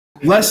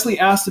Leslie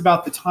asked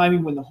about the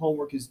timing when the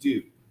homework is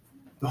due.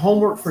 The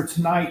homework for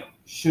tonight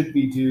should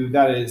be due.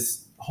 That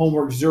is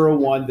homework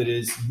 01. That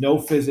is no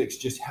physics,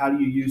 just how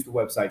do you use the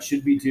website.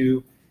 Should be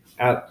due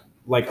at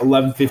like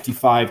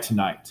 11:55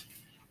 tonight.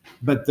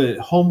 But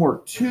the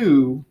homework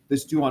 2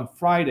 that's due on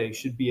Friday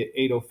should be at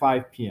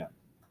 8:05 p.m.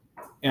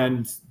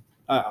 And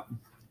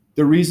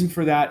the reason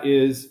for that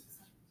is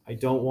I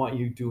don't want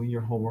you doing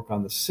your homework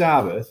on the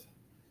Sabbath.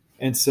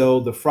 And so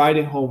the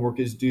Friday homework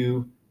is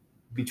due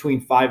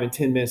between 5 and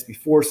 10 minutes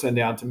before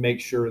sundown to make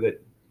sure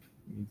that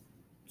you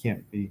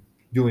can't be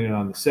doing it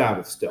on the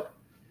Sabbath still.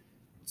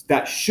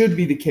 That should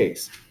be the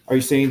case. Are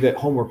you saying that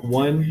homework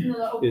 1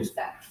 is...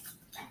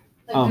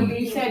 Like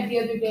you said the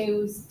other day it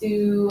was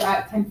due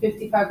at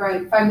 10:55,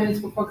 right? 5 minutes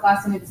before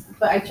class,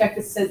 but I checked,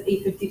 it says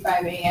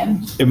 8:55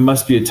 a.m. It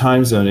must be a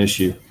time zone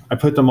issue. I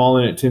put them all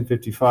in at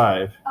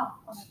 10:55. Oh,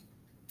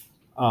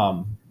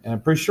 okay. And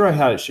I'm pretty sure I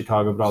had it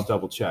Chicago, but I'll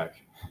double check.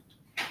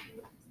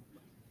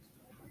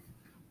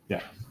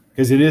 Yeah,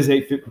 because it's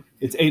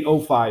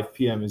 8:05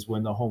 p.m. is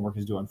when the homework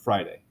is due on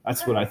Friday.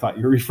 That's what I thought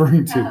you were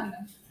referring to.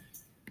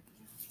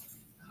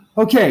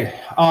 Okay,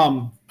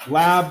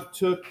 lab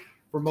took,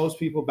 for most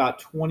people, about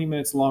 20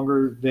 minutes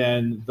longer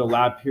than the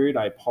lab period.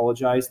 I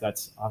apologize.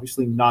 That's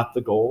obviously not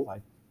the goal.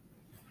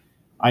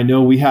 I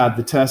know we had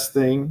the test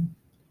thing.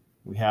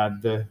 We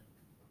had the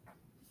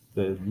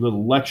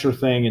little lecture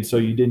thing, and so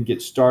you didn't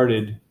get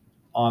started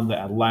on the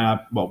lab.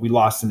 Well, we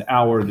lost an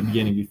hour at the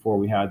beginning before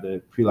we had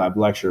the pre-lab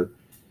lecture.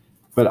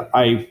 But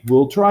I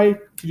will try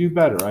to do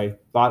better. I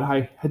thought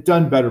I had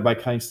done better by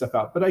cutting stuff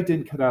out, but I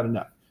didn't cut out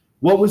enough.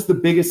 What was the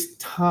biggest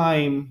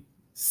time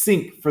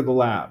sink for the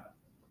lab?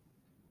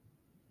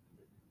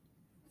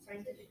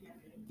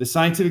 The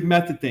scientific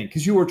method thing,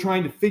 because you were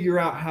trying to figure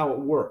out how it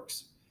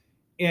works.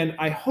 And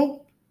I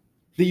hope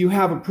that you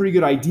have a pretty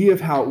good idea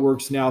of how it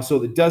works now so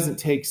that it doesn't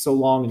take so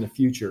long in the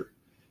future.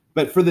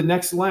 But for the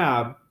next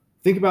lab,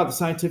 think about the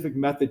scientific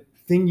method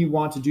thing you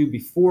want to do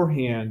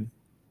beforehand,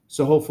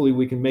 so hopefully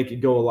we can make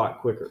it go a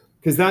lot quicker.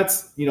 Because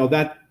that's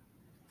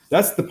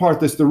the part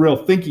that's the real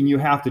thinking you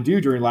have to do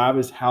during lab,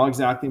 is how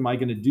exactly am I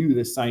going to do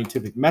this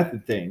scientific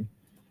method thing?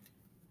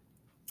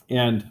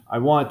 And I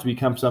want it to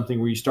become something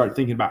where you start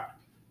thinking about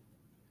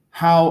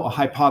how a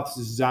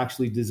hypothesis is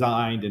actually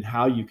designed and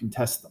how you can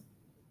test them.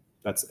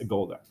 That's a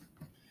goal there.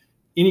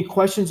 Any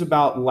questions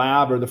about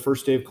lab or the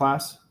first day of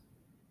class?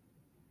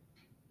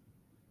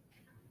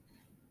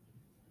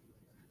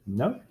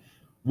 No?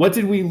 What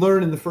did we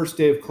learn in the first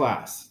day of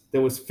class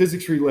that was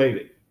physics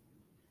related?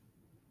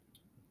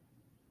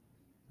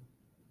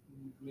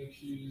 Make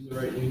sure you use the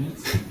right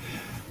units.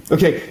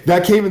 Okay,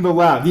 that came in the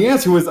lab. The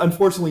answer was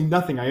unfortunately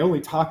nothing. I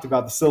only talked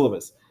about the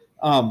syllabus.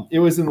 It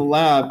was in the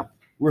lab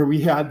where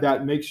we had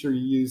that make sure you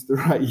use the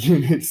right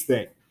units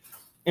thing.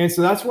 And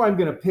so that's where I'm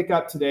going to pick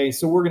up today.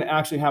 So we're going to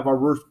actually have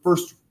our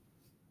first,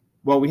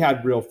 well, we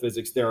had real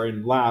physics there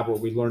in lab where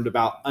we learned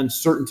about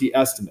uncertainty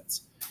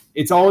estimates.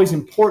 It's always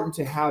important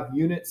to have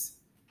units,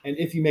 and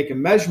if you make a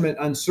measurement,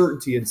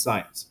 uncertainty in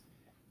science.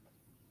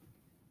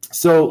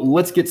 So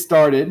let's get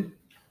started.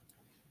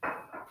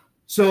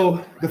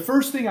 So the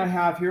first thing I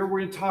have here,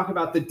 we're going to talk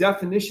about the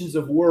definitions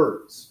of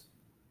words.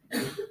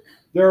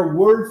 There are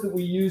words that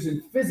we use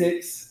in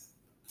physics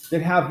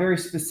that have very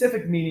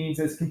specific meanings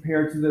as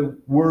compared to the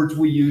words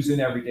we use in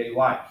everyday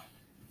life.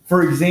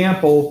 For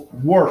example,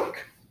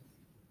 work.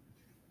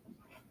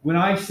 When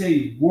I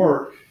say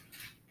work,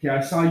 okay,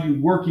 I saw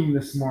you working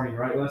this morning,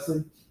 right,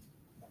 Leslie?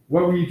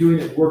 What were you doing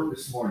at work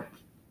this morning?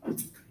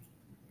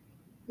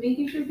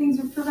 Making sure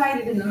things were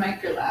provided in the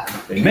micro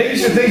lab. Making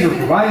sure things were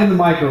provided in the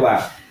micro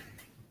lab.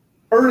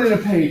 Earning a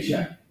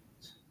paycheck.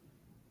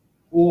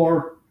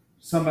 Or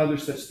some other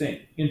such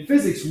thing. In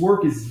physics,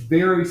 work is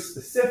very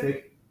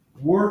specific.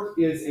 Work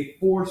is a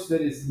force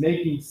that is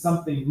making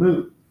something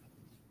move.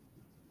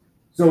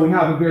 So we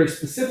have a very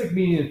specific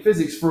meaning in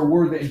physics for a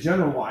word that in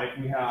general life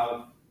we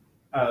have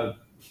a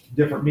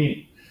different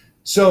meaning.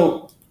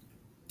 So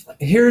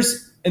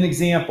here's an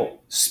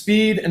example,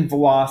 speed and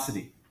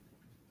velocity.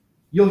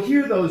 You'll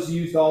hear those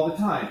used all the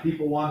time.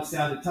 People want to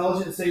sound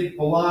intelligent and say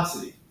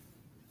velocity.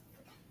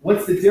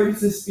 What's the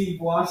difference in speed and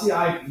velocity?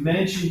 I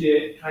mentioned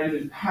it kind of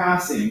in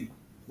passing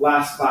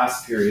last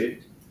class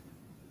period.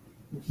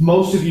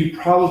 Most of you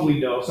probably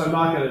know, so I'm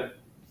not going to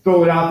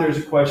throw it out there as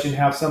a question,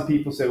 have some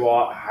people say,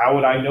 well, how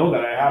would I know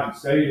that? I haven't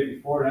studied it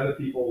before, and other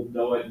people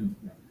know it.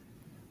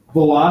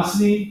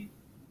 Velocity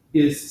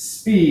is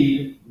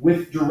speed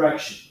with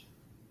direction.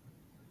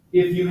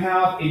 If you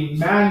have a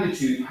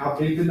magnitude, how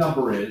big the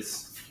number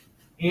is,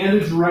 and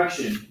a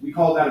direction, we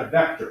call that a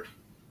vector.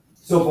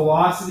 So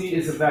velocity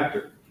is a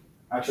vector.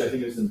 Actually, I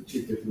think it was in the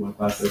 251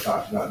 class that I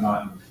talked about,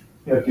 not,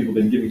 people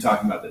didn't get me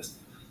talking about this.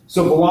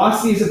 So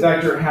velocity is a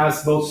vector, it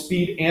has both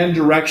speed and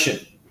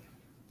direction.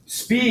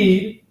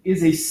 Speed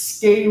is a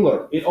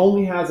scalar. It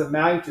only has a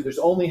magnitude. There's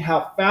only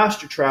how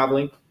fast you're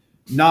traveling,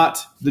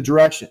 not the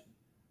direction.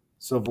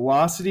 So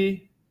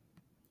velocity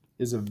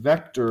is a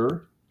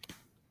vector,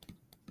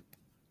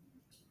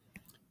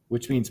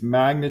 which means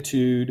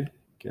magnitude,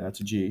 okay, that's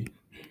a G,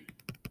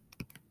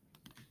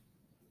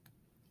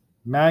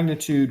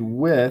 magnitude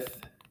with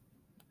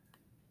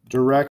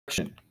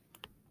direction.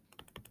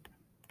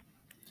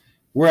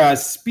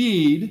 Whereas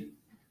speed,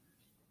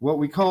 what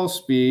we call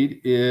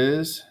speed,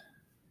 is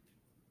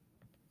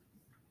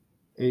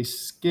a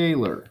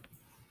scalar.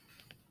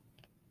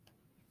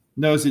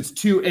 Notice it's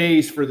two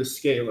A's for the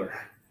scalar.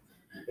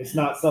 It's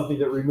not something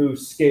that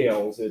removes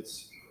scales.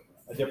 It's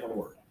a different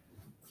word.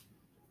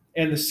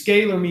 And the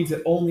scalar means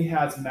it only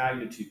has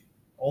magnitude,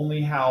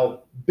 only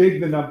how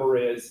big the number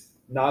is,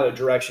 not a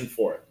direction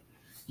for it.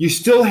 You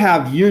still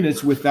have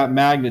units with that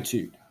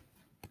magnitude.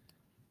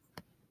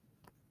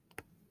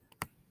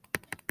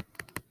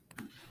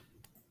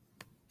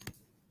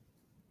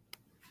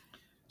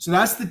 So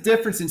that's the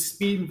difference in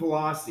speed and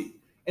velocity.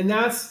 And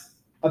that's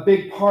a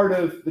big part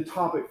of the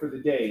topic for the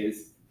day,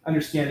 is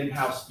understanding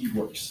how speed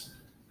works.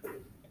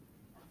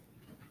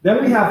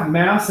 Then we have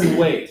mass and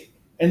weight.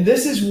 And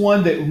this is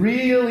one that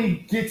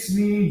really gets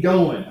me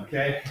going,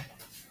 okay?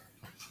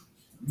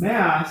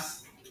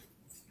 Mass,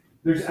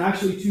 there's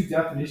actually two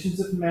definitions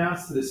of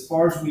mass that, as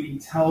far as we can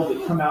tell,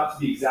 they come out to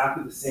be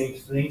exactly the same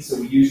thing, so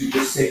we usually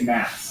just say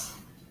mass.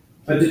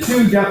 But the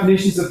two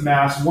definitions of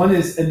mass, one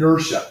is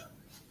inertia,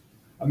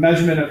 a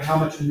measurement of how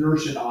much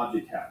inertia an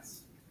object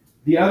has.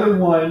 The other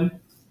one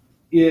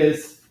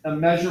is a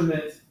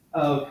measurement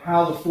of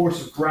how the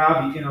force of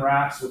gravity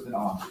interacts with an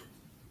object.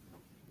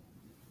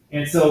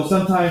 And so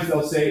sometimes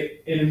they'll say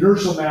an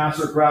inertial mass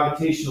or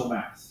gravitational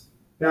mass.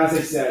 But as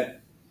I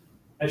said,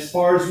 as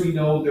far as we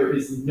know, there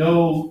is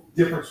no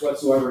difference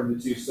whatsoever in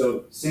the two,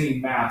 so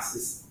saying mass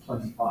is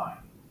plenty fine.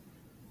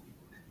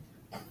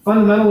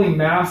 Fundamentally,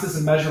 mass is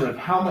a measurement of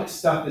how much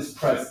stuff is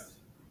present.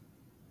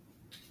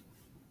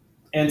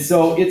 And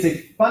so it's a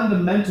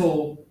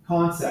fundamental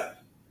concept.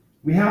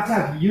 We have to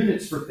have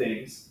units for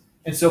things.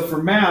 And so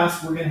for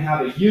mass, we're going to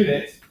have a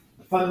unit.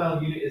 The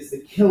fundamental unit is the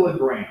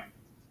kilogram.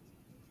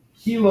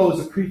 Kilo is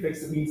a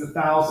prefix that means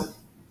 1,000.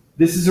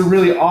 This is a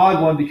really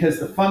odd one because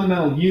the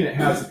fundamental unit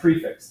has a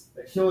prefix.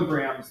 A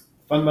kilogram is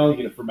the fundamental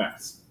unit for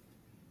mass.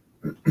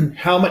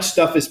 How much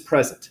stuff is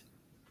present?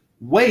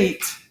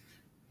 Weight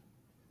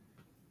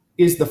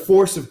is the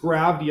force of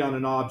gravity on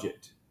an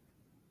object.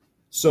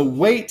 So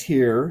weight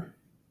here,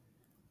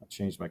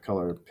 change my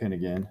color pen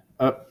again.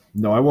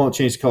 No, I won't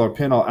change the color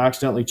pen. I'll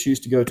accidentally choose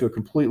to go to a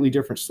completely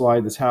different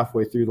slide that's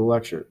halfway through the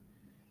lecture.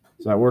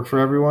 Does that work for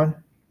everyone?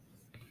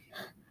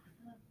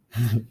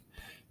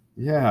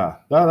 Yeah,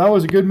 that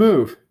was a good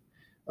move.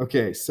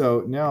 Okay,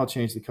 so now I'll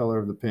change the color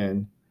of the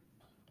pen.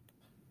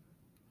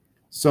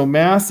 So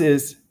mass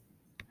is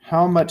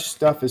how much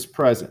stuff is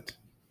present.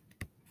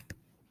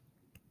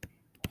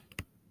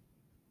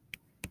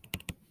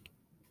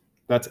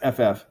 That's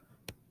FF.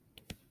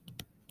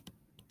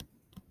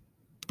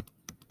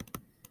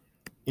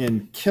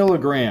 In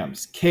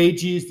kilograms.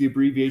 kg is the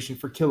abbreviation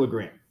for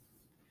kilogram.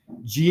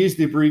 G is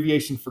the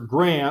abbreviation for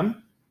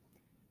gram.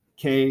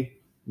 K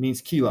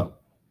means kilo.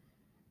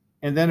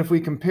 And then if we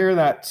compare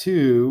that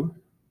to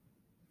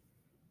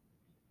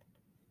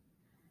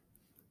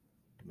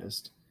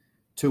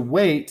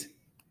weight,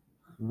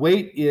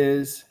 weight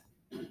is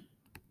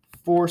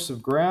force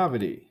of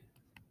gravity.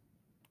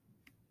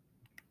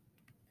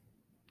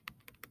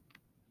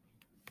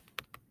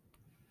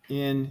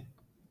 In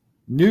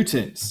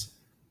newtons.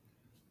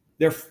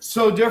 They're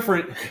so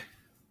different.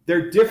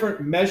 They're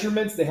different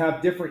measurements. They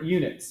have different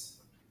units.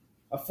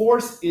 A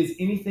force is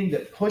anything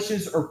that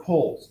pushes or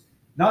pulls.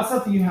 Not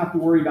something you have to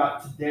worry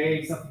about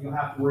today, something you'll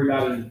have to worry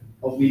about in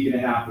a week and a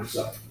half or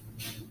so.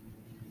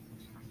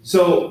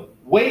 So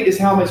weight is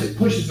how much it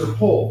pushes or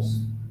pulls.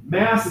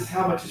 Mass is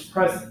how much is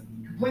present.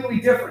 Completely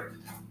different.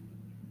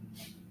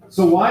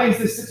 So why is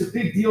this such a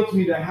big deal to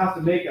me that I have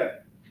to make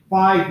a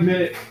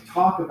 5-minute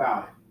talk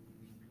about it?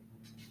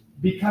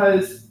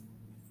 Because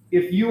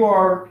if you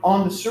are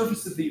on the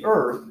surface of the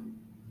earth,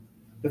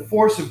 the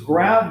force of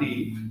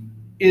gravity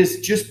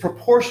is just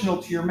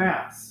proportional to your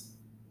mass.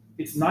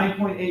 It's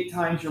 9.8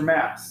 times your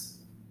mass.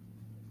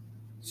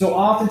 So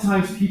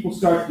oftentimes people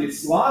start to get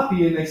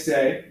sloppy and they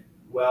say,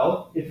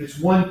 well, if it's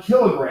 1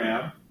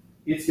 kilogram,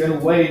 it's going to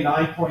weigh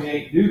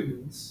 9.8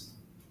 newtons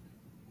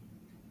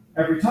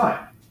every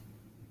time,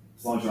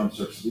 as long as you're on the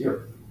surface of the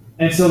earth.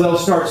 And so they'll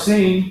start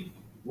saying,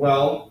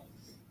 well,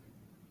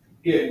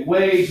 it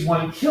weighs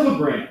 1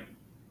 kilogram.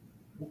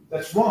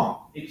 That's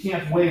wrong. It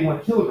can't weigh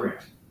 1 kilogram.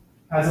 It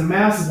has a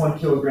mass of 1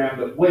 kilogram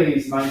that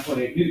weighs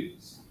 9.8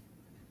 newtons.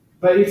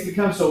 But it's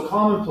become so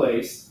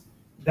commonplace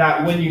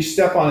that when you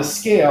step on a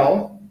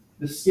scale,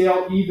 the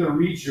scale either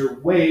reads your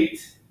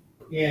weight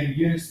in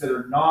units that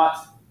are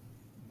not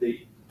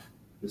the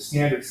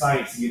standard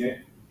science unit.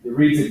 It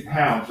reads in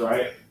pounds,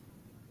 right?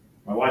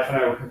 My wife and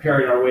I were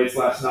comparing our weights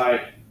last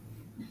night.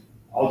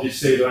 I'll just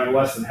say that I'm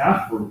less than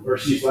half her, or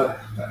she's less.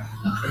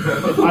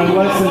 I'm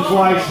less than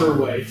twice her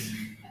weight.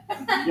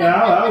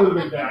 Yeah, that would have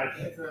been bad.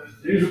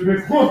 She's a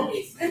big one.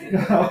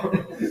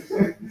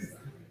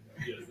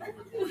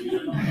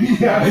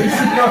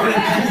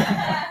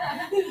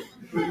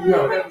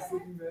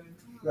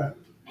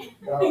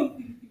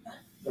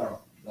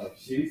 No,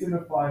 she's in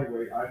the fine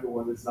weight. I'm the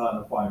one that's not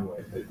in a fine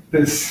weight.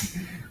 Let's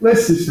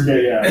just forget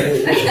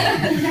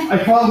it. I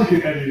probably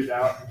could edit it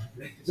out.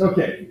 It's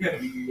okay.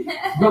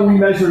 But we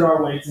measured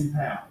our weights in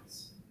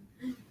pounds.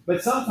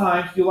 But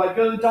sometimes you'll like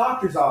go to the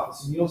doctor's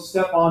office and you'll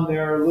step on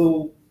their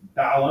little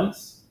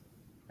balance.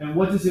 And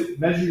what does it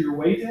measure your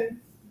weight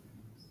in?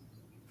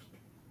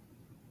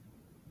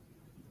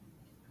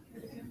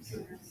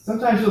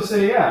 Sometimes you'll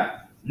say,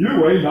 yeah,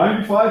 you weigh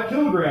 95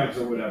 kilograms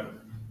or whatever.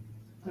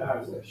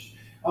 I wish.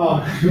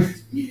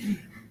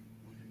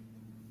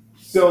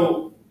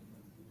 So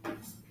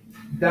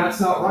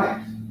that's not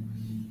right.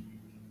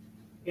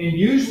 And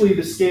usually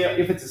the scale,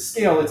 if it's a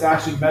scale, it's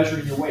actually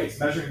measuring your weight. It's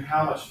measuring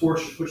how much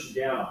force you're pushing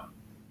down on.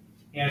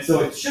 And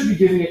so it should be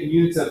giving it in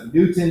units of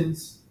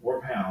newtons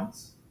or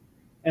pounds.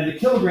 And the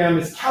kilogram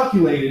is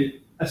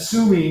calculated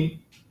assuming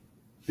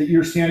that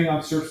you're standing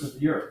on the surface of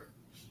the earth.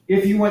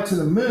 If you went to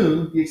the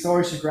moon, the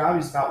acceleration of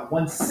gravity is about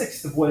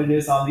 1/6 of what it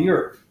is on the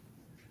earth.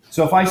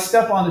 So if I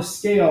step on a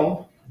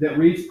scale that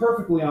reads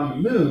perfectly on the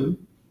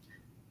moon,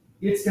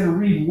 it's going to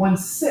read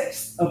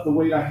 1/6 of the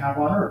weight I have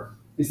on earth.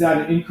 Is that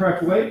an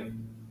incorrect weight?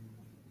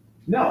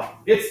 No,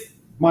 it's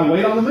my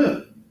weight on the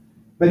moon.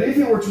 But if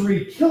it were to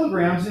read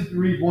kilograms, it would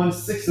read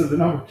 1/6 of the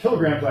number of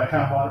kilograms I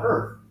have on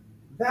earth.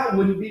 That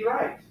wouldn't be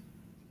right.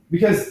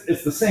 Because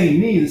it's the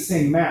same me, the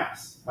same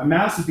mass. My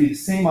mass would be the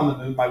same on the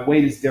moon, my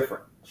weight is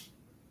different.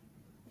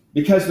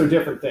 Because they're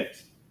different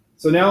things.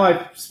 So now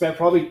I've spent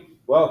probably,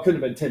 well, it could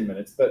have been 10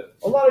 minutes, but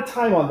a lot of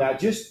time on that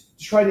just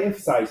to try to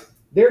emphasize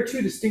they're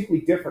two distinctly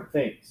different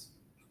things.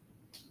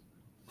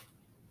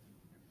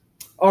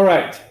 All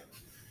right,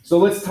 so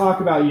let's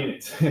talk about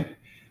units.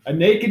 A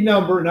naked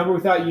number, a number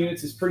without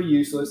units, is pretty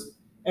useless.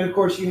 And of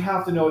course, you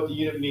have to know what the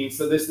unit means.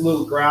 So this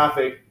little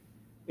graphic,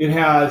 it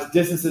has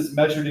distances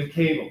measured in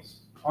cables.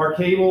 Are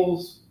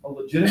cables a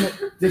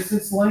legitimate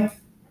distance length?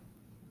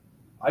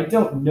 I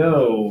don't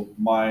know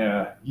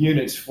my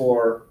units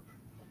for,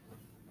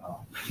 I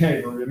can't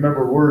even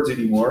remember words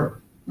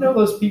anymore. You know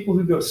those people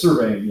who go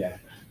surveying, yeah.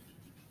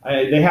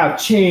 They have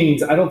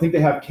chains. I don't think they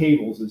have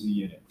cables as a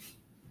unit.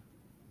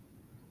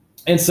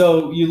 And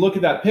so you look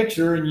at that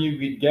picture and you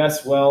could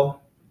guess,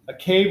 well, a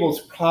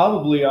cable's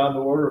probably on the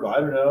order of, I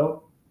don't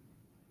know,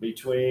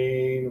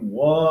 between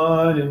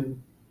 1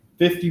 and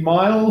 50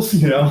 miles,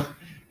 you know.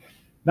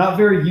 Not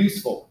very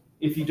useful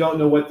if you don't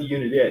know what the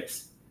unit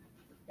is.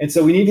 And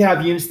so we need to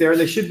have units there.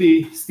 They should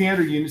be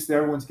standard units that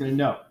everyone's going to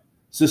know.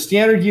 So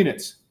standard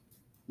units.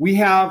 We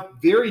have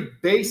very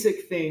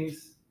basic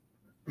things.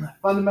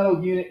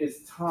 Fundamental unit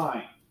is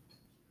time.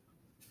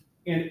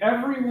 And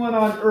everyone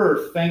on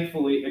Earth,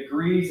 thankfully,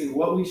 agrees in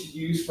what we should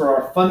use for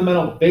our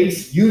fundamental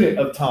base unit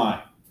of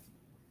time.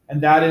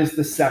 And that is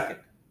the second.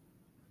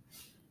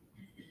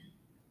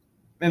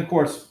 And of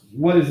course,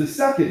 what is a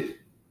second?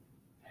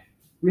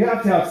 We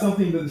have to have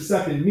something that the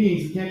second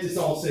means. We can't just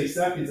all say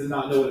seconds and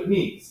not know what it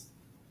means.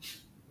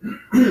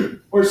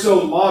 Or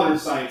so modern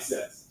science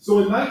says. So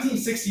in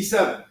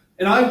 1967,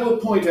 and I will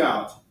point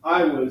out,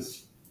 I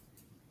was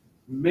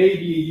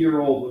maybe a year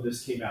old when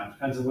this came out,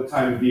 depends on what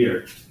time of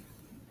year.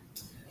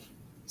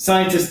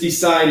 Scientists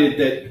decided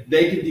that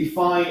they could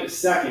define a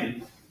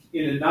second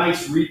in a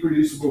nice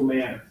reproducible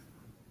manner.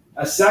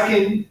 A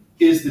second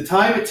is the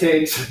time it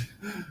takes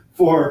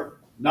for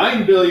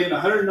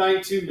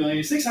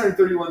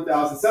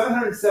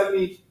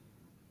 9,192,631,770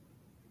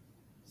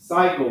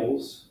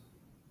 cycles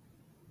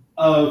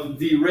of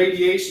the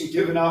radiation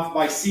given off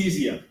by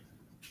cesium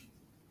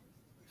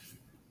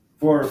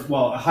for,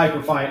 well,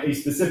 a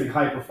specific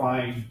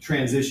hyperfine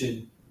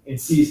transition in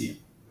cesium.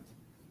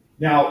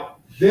 Now,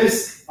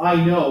 this, I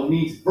know,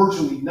 means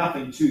virtually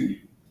nothing to you.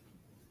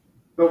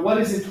 But what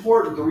is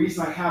important, the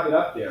reason I have it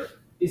up there,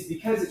 is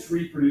because it's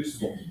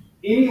reproducible.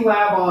 Any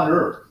lab on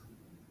Earth,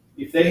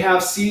 if they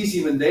have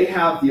cesium and they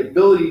have the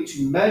ability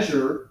to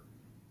measure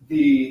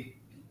the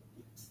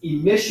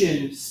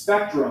emission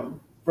spectrum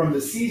from the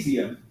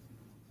cesium,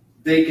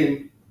 they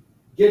can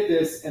get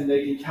this and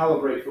they can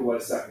calibrate for what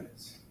a second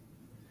is.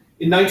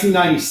 In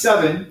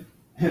 1997,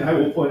 and I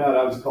will point out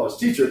I was a college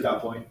teacher at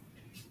that point,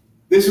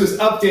 this was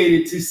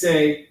updated to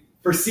say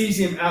for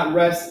cesium at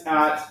rest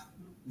at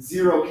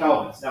 0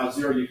 kelvins. Now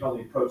 0, you can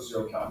only approach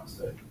 0 kelvins,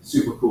 but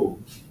super cool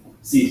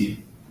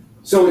cesium.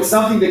 So it's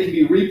something that can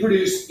be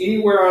reproduced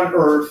anywhere on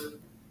Earth,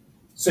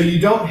 so you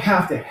don't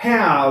have to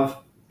have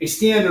a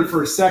standard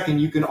for a second.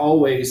 You can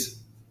always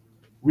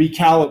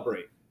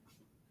recalibrate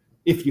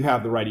if you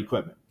have the right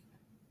equipment.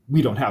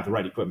 We don't have the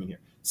right equipment here.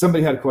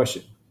 Somebody had a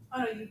question. Oh,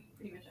 no, you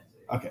pretty much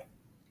answered it. Okay.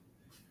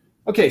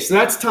 Okay, so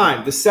that's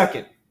time, the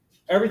second.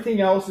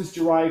 Everything else is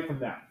derived from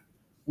that.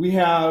 We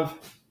have,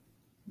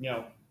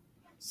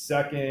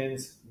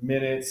 seconds,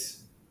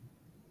 minutes.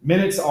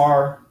 Minutes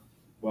are,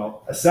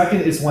 well, a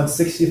second is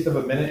 1/60th of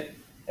a minute,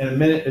 and a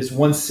minute is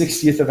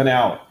 1/60th of an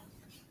hour.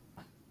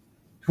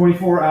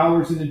 24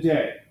 hours in a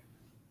day.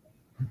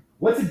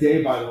 What's a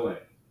day, by the way?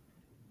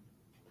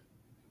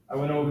 I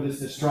went over this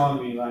in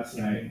astronomy last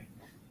night.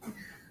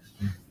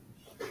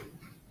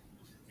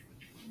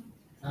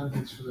 Time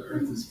takes for the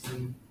Earth to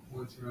spin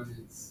once around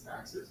its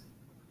axis.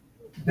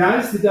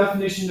 that is the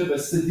definition of a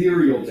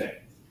sidereal day.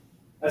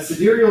 A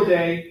sidereal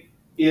day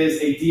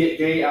is a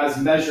day as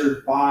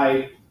measured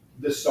by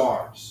the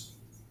stars.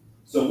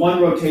 So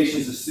one rotation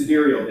is a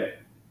sidereal day.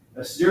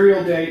 A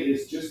sidereal day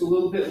is just a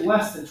little bit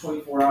less than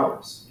 24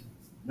 hours.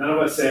 None of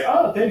us say,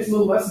 oh, a day's a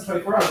little less than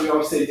 24 hours. We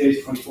always say a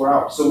day's 24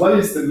 hours. So what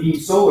is the mean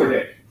solar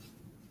day?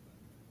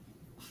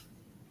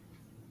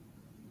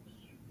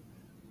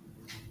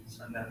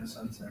 Sundown to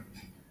sunset.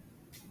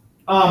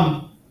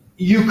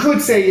 You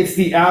could say it's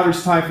the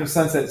average time from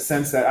sunset to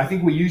sunset. I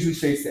think we usually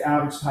say it's the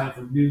average time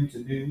from noon to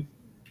noon,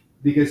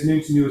 because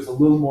noon to noon is a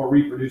little more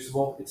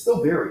reproducible. It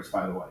still varies,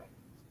 by the way.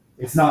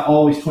 It's not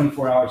always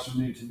 24 hours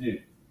from noon to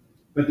noon.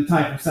 But the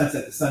time from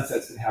sunset to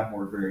sunset can have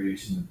more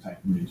variation than the time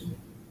from noon to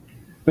noon.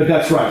 But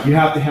that's right. You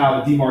have to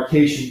have a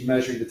demarcation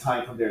measuring the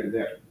time from there to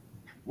there.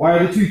 Why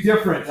are the two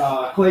different,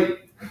 Clayton?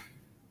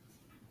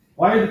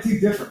 Why are the two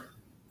different?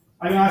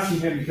 I'm asking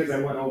him because I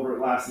went over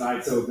it last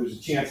night, so there's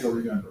a chance he'll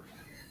remember.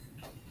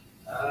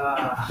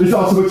 There's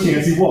also a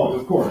chance he won't,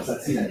 of course.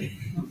 That's it.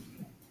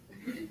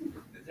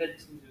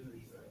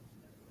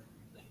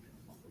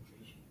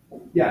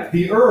 Yeah,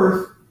 the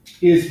Earth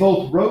is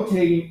both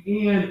rotating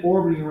and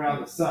orbiting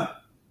around the sun.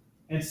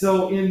 And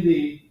so in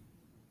the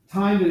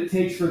time that it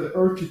takes for the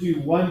Earth to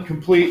do one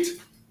complete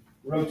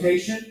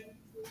rotation,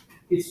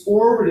 it's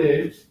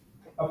orbited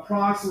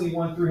approximately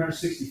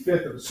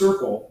 1/365th of a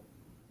circle.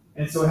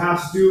 And so it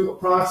has to do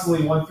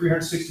approximately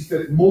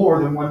 1/365th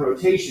more than one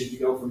rotation to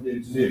go from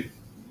noon to noon.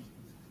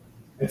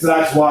 And so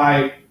that's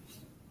why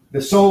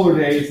the solar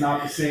day is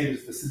not the same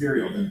as the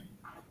sidereal day.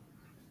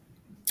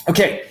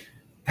 Okay,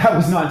 that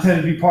was not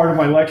intended to be part of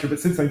my lecture, but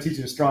since I'm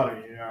teaching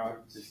astronomy,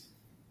 just...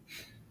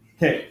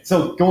 Okay,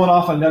 so going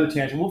off on another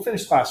tangent, we'll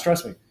finish class,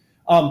 trust me.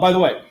 By the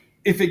way,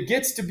 if it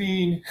gets to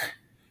being,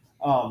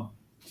 if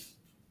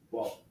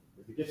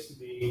it gets to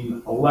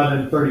being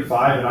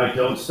 11:35 and I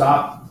don't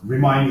stop,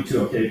 remind me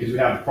to, okay, because we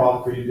have a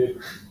problem for you to do,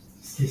 in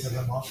case I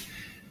run off.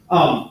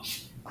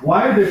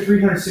 Why are there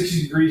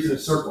 360 degrees in a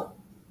circle?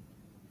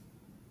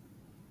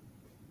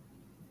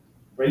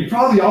 Right, you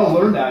probably all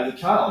learned that as a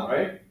child,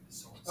 right?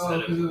 Oh,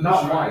 because of the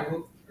Not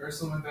triangle or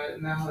something like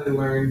that. Now they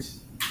learned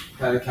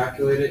how to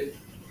calculate it.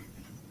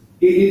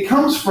 It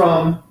comes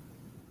from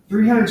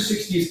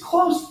 360 is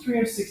close to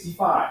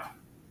 365.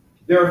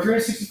 There are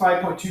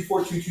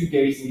 365.2422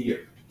 days in a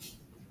year.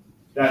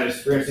 That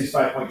is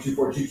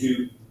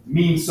 365.2422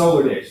 mean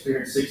solar days,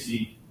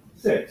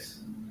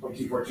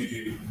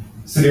 366.2422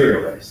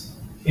 sidereal days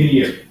in a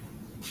year.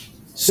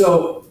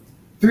 So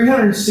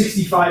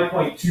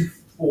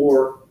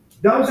 365.24,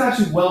 that was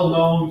actually well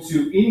known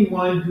to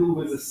anyone who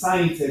was a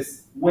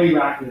scientist way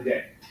back in the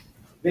day.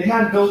 They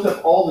hadn't built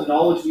up all the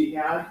knowledge we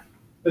had,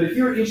 but if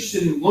you're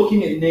interested in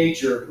looking at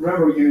nature,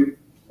 remember you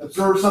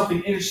observe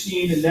something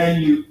interesting and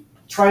then you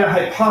try to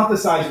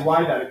hypothesize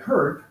why that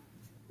occurred.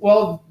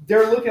 Well,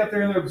 they're looking up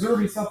there and they're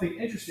observing something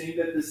interesting,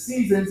 that the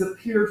seasons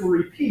appear to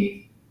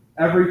repeat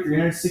every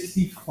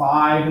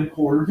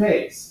 365.25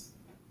 days.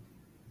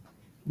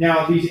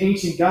 Now, these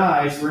ancient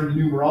guys were into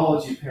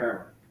numerology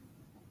apparently,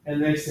 and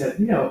they said,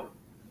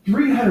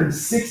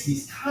 360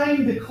 is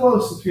kind of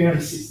close to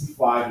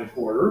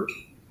 365.25,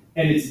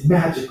 and it's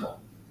magical.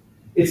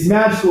 It's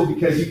magical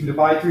because you can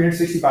divide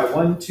 360 by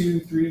 1, 2,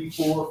 3,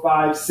 4,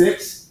 5,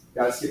 6,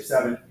 gotta skip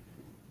 7,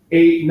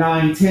 8,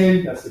 9,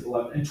 10, gotta skip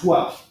 11, and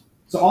 12.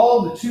 So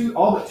all but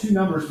two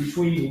numbers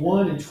between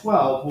 1 and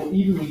 12 will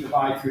evenly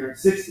divide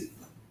 360.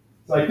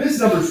 So like this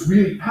number is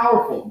really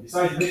powerful,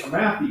 besides making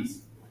math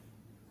easy.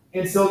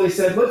 And so they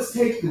said, let's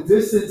take the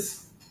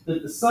distance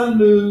that the sun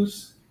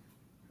moves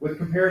with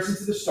comparison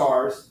to the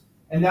stars,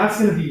 and that's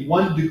going to be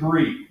 1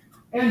 degree.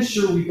 And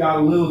sure, we've got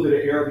a little bit of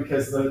error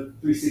because of the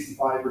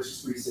 365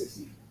 versus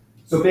 360.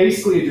 So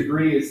basically, a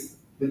degree is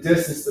the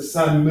distance the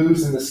sun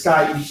moves in the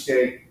sky each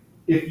day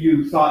if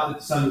you thought that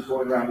the sun was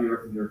going around the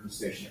Earth and the Earth was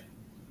stationary.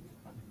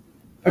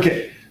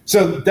 Okay,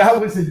 so that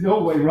was in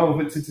no way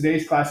relevant to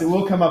today's class. It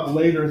will come up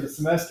later in the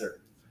semester.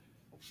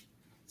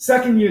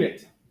 Second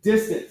unit,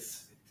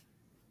 distance.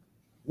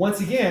 Once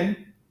again,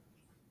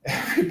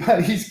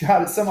 everybody's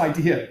got some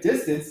idea of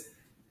distance.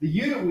 The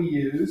unit we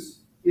use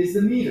is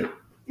the meter.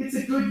 It's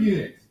a good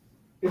unit.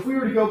 If we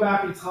were to go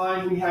back in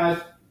time, we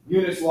had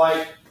units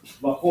like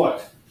the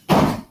foot.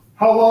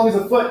 How long is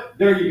a foot?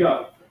 There you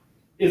go.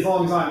 As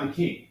long as I'm the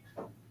king.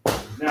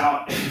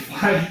 Now,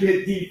 if I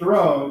get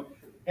dethroned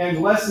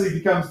and Leslie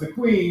becomes the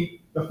queen,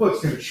 the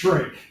foot's going to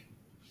shrink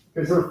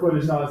because her foot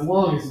is not as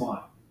long as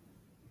mine.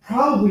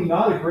 Probably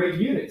not a great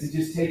unit to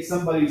just take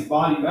somebody's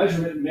body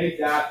measurement and make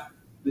that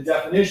the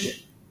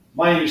definition.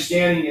 My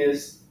understanding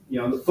is,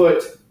 the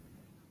foot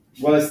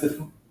was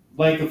the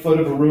length of foot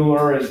of a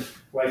ruler, and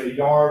like a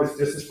yard was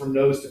distance from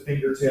nose to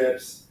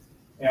fingertips,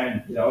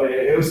 and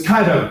it was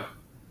kind of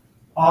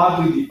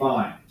oddly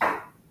defined.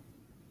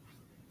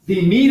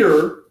 The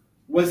meter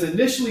was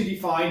initially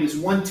defined as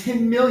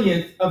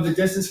 1/10,000,000th of the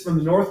distance from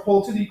the North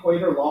Pole to the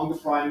equator along the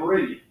prime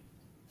meridian.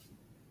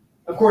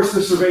 Of course,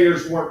 the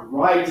surveyors weren't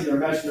right in their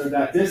measurement of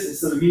that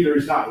distance, so the meter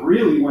is not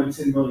really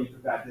 1/10,000,000th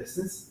of that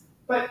distance,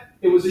 but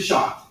it was a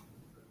shot.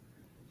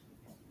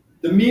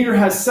 The meter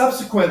has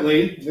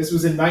subsequently, this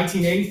was in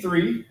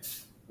 1983,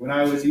 when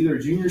I was either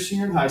a junior or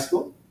senior in high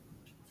school,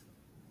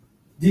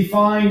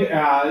 defined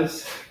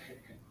as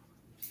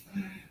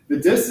the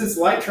distance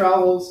light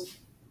travels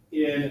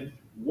in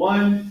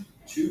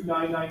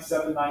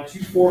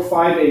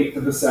 1.299792458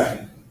 of a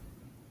second.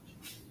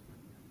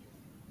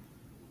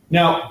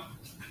 Now,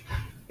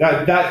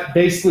 that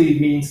basically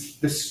means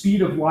the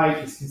speed of light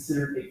is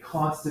considered a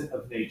constant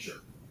of nature.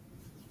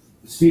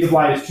 The speed of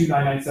light is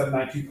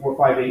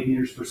 2.9979248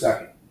 meters per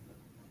second.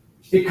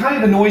 It kind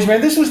of annoys me.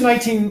 This was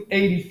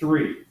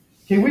 1983.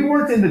 Okay, we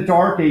weren't in the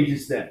dark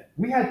ages then.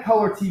 We had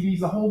color TVs,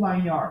 the whole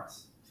 9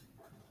 yards.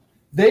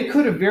 They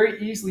could have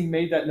very easily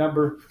made that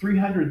number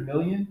 300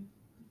 million.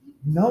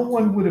 No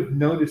one would have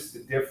noticed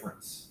the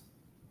difference.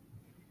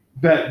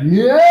 But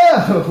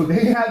no,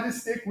 they had to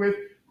stick with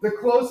the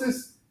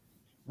closest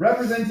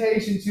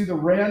representation to the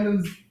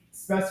random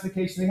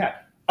specification they had.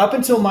 Up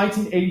until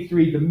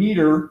 1983, the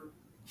meter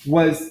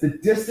was the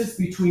distance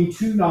between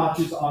two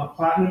notches on a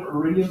platinum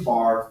iridium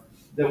bar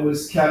that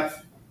was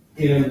kept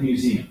in a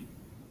museum.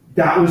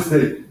 That was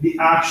the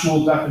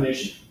actual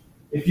definition.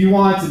 If you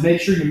wanted to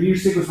make sure your meter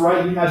stick was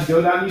right, you had to go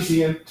to that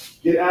museum,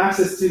 get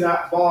access to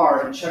that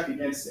bar, and check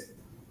against it.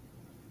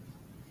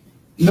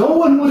 No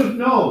one would have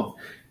known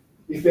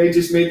if they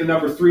just made the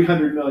number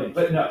 300 million,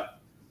 but no.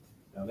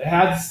 No, they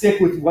had to stick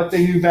with what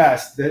they knew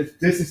best, the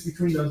distance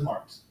between those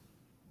marks.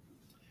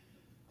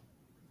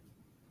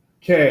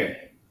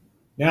 Okay,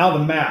 now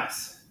the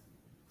mass.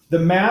 The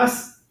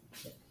mass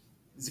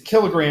is a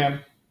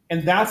kilogram,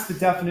 and that's the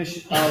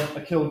definition of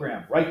a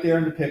kilogram, right there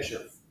in the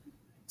picture.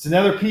 It's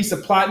another piece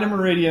of platinum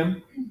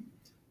iridium.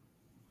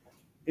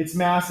 Its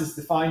mass is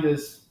defined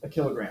as a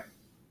kilogram.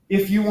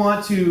 If you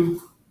want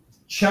to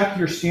check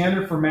your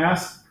standard for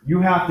mass,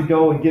 you have to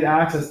go and get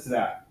access to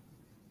that,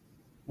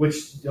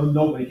 which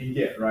nobody can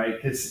get, right?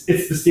 Because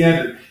it's the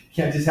standard. You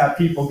can't just have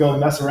people go and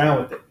mess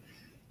around with it.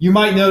 You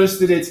might notice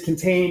that it's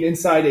contained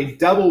inside a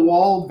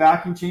double-walled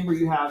vacuum chamber.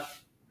 You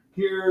have,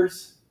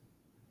 here's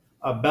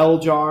a bell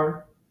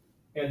jar,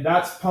 and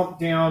that's pumped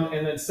down,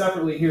 and then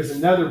separately here's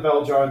another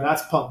bell jar, and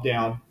that's pumped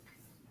down,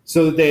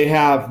 so that they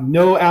have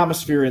no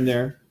atmosphere in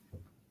there.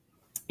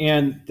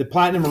 And the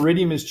platinum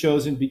iridium is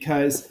chosen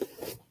because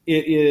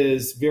it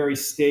is very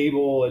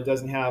stable. It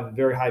doesn't have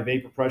very high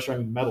vapor pressure. I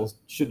mean, metals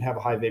shouldn't have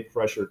a high vapor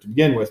pressure to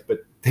begin with, but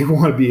they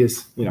want to be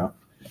as,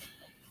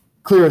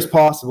 clear as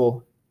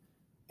possible.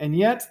 And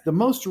yet, the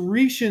most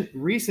recent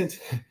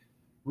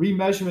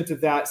remeasurement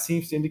of that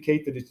seems to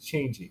indicate that it's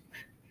changing.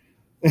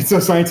 And so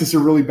scientists are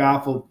really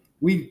baffled.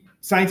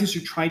 Scientists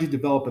are trying to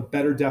develop a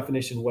better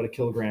definition of what a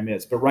kilogram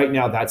is, but right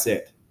now that's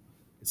it.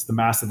 It's the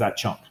mass of that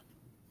chunk.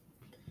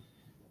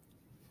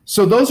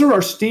 So those are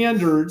our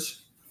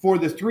standards for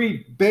the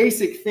three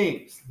basic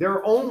things. There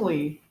are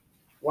only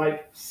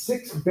like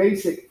 6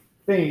 basic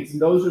things,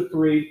 and those are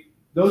 3.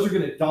 Those are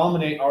going to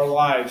dominate our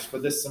lives for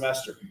this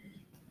semester.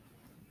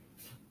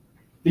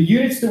 The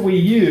units that we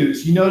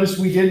use, you notice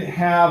we didn't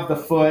have the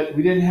foot,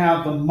 we didn't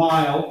have the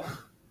mile,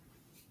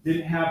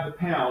 didn't have the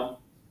pound.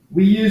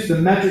 We use the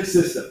metric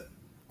system,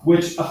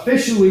 which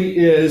officially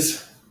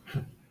is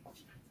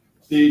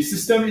the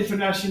Système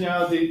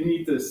International des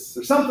Unités,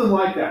 or something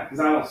like that, because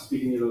I don't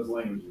speak any of those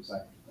languages.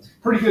 I'm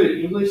pretty good at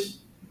English.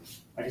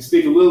 I can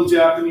speak a little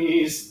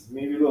Japanese,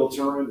 maybe a little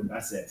German, and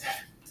that's it.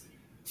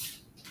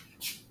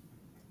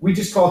 We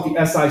just call it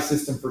the SI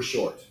system for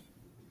short.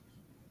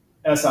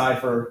 SI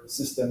for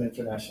Système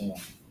International.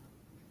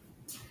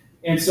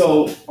 And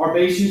so our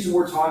base units that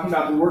we're talking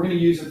about that we're going to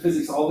use in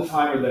physics all the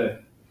time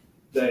are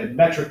the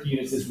metric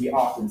units, as we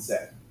often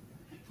say.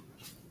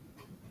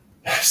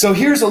 So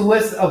here's a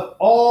list of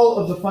all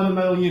of the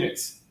fundamental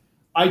units.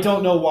 I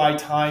don't know why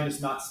time is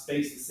not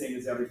spaced the same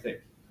as everything.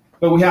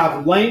 But we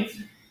have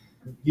length,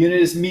 unit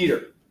is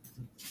meter,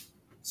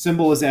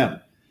 symbol is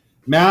M.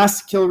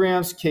 Mass,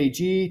 kilograms,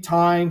 kg,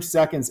 time,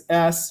 seconds,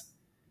 S.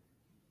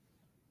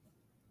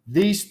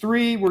 These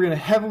 3 we're going to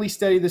heavily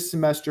study this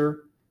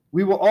semester.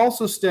 We will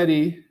also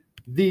study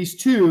these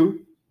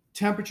 2,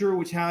 temperature,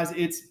 which has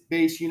its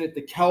base unit,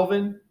 the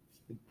Kelvin,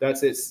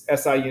 that's its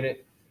SI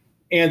unit,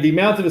 and the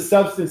amount of a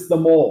substance, the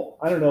mole.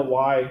 I don't know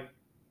why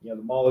the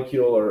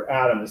molecule or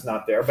atom is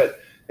not there, but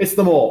it's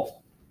the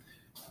mole.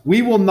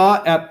 We will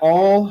not at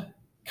all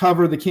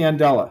cover the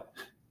candela.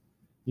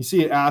 You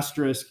see an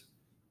asterisk,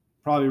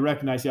 probably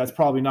recognize, it's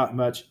probably not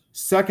much.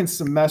 Second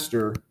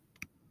semester,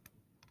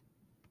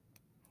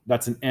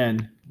 that's an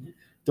N.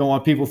 Don't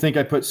want people to think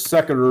I put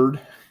second.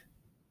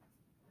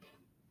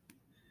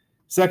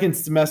 Second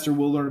semester,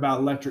 we'll learn about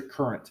electric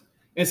current.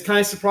 And it's kind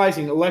of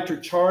surprising.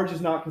 Electric charge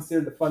is not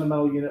considered the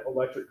fundamental unit.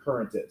 Electric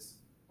current is.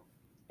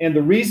 And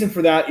the reason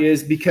for that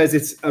is because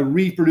it's a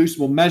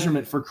reproducible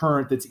measurement for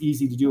current that's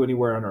easy to do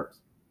anywhere on Earth.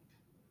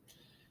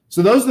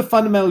 So those are the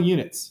fundamental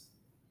units.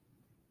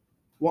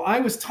 Well,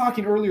 I was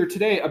talking earlier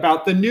today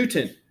about the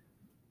Newton.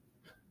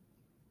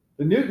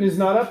 The Newton is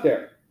not up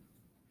there.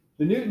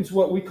 The Newton's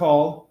what we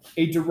call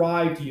a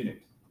derived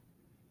unit.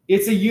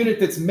 It's a unit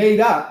that's made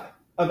up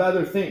of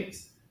other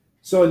things.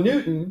 So a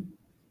Newton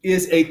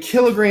is a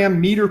kilogram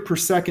meter per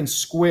second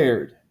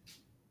squared.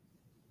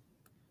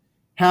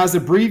 has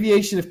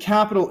abbreviation of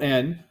capital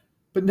N,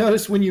 but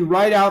notice when you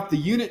write out the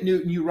unit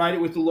Newton, you write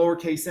it with the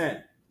lowercase n.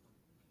 If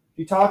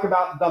you talk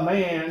about the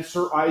man,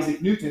 Sir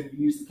Isaac Newton,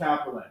 you use the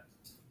capital N.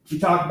 If you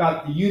talk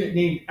about the unit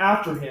named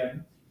after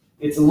him,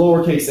 it's a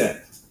lowercase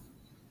n.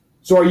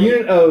 So our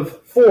unit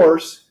of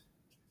force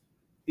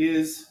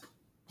is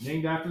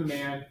named after the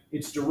man.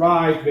 It's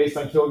derived based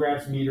on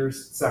kilograms,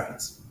 meters,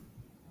 seconds.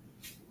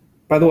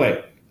 By the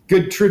way,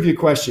 good trivia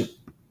question.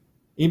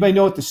 Anybody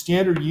know what the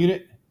standard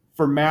unit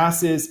for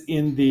mass is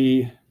in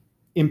the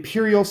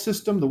imperial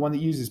system, the one that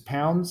uses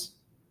pounds?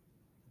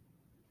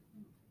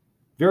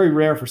 Very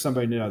rare for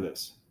somebody to know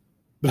this.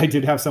 But I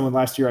did have someone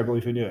last year, I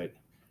believe, who knew it.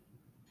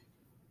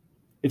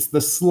 It's the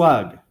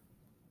slug.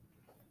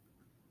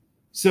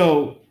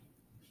 So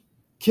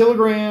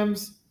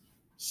kilograms,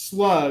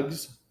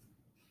 slugs,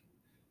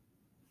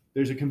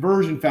 there's a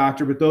conversion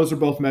factor, but those are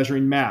both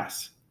measuring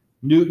mass.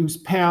 Newtons,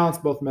 pounds,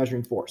 both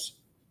measuring force.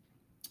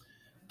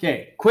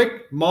 Okay,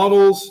 quick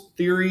models,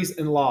 theories,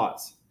 and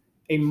laws.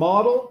 A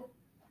model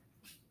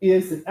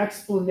is an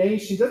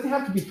explanation. It doesn't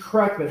have to be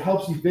correct, but it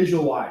helps you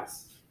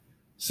visualize.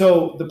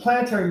 So the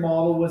planetary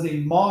model was a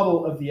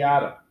model of the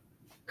atom.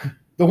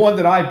 The one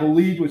that I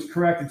believed was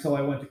correct until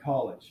I went to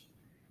college.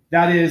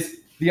 That is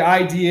the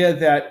idea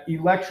that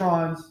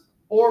electrons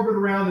orbit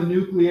around the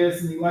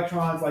nucleus, and the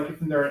electrons, like if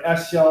they're an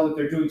S shell, that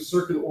they're doing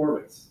circular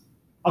orbits.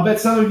 I'll bet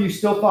some of you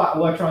still thought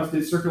electrons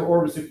did circular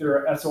orbits if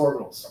they're S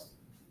orbitals.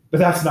 But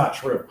that's not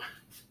true.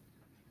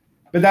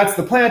 But that's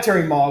the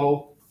planetary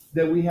model,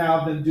 that we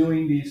have them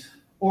doing these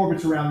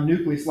orbits around the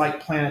nucleus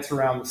like planets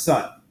around the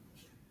sun.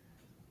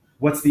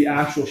 What's the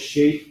actual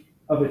shape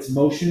of its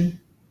motion?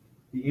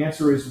 The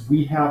answer is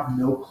we have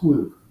no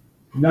clue.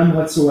 None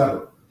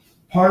whatsoever.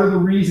 Part of the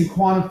reason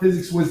quantum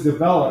physics was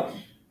developed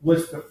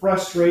was the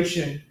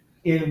frustration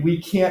in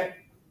we can't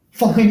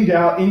find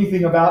out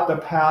anything about the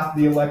path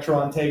the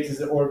electron takes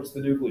as it orbits the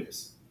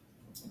nucleus.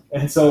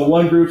 And so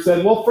one group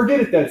said, well, forget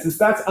it then. Since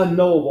that's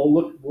unknowable,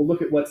 we'll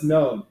look at what's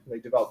known. They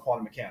developed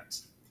quantum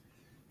mechanics.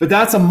 But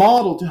that's a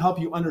model to help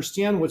you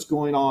understand what's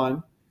going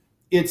on.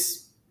 It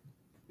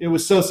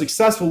was so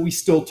successful, we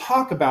still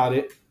talk about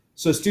it.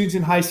 So students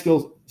in high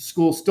school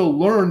still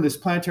learn this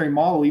planetary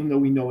model, even though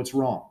we know it's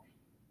wrong.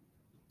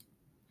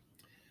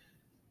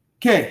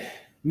 Okay,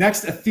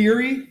 next, a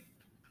theory.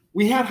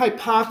 We had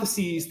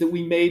hypotheses that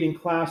we made in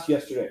class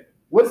yesterday.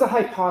 What is a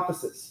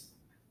hypothesis?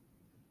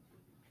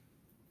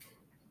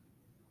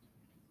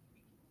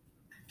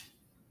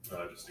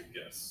 Just a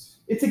guess.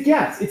 It's a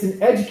guess. It's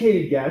an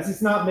educated guess.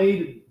 It's not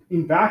made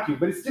in vacuum,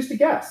 but it's just a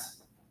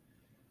guess.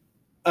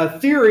 A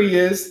theory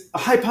is a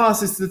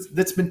hypothesis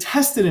that's been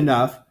tested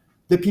enough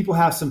that people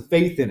have some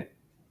faith in it.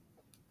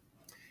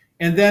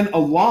 And then a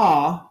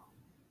law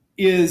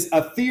is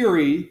a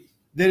theory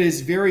that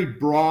is very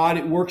broad.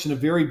 It works in a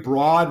very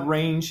broad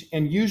range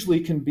and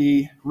usually can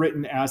be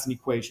written as an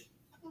equation.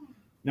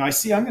 Now, I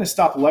see I'm going to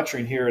stop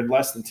lecturing here in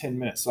less than 10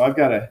 minutes, so I've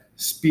got to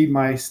speed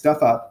my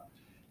stuff up.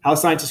 How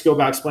scientists go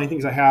about explaining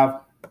things. I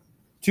have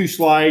 2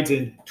 slides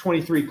and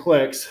 23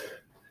 clicks.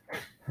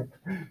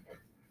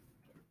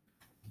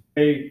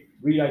 Hey,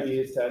 read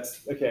ideas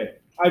test. Okay,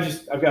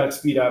 I've got to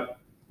speed up.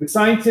 The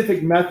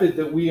scientific method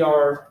that we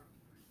are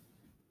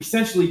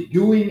essentially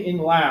doing in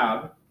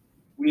lab,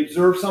 we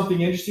observe something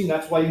interesting.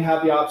 That's why you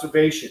have the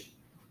observation.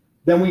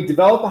 Then we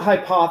develop a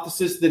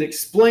hypothesis that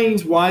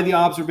explains why the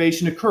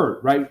observation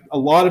occurred. Right? A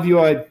lot of you,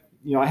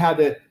 I had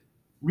to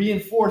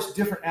reinforce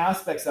different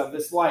aspects of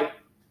this, like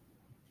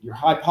your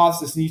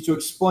hypothesis needs to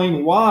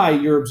explain why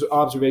your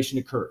observation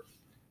occurred.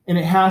 And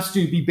it has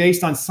to be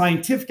based on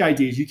scientific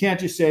ideas. You can't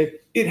just say,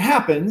 it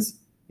happens.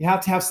 You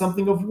have to have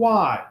something of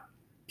why.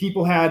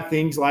 People had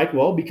things like,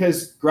 well,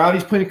 because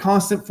gravity's putting a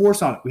constant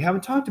force on it. We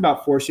haven't talked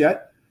about force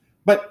yet.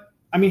 But,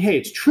 I mean, hey,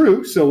 it's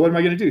true. So what am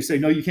I going to do? Say,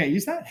 no, you can't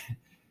use that?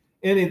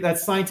 And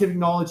that's scientific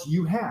knowledge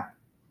you have.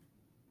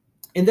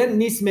 And then it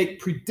needs to make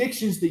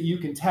predictions that you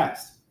can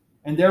test.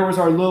 And there was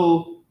our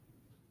little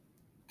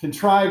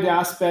contrived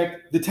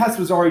aspect. The test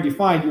was already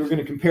defined. You were going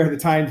to compare the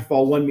time to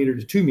fall 1 meter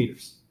to 2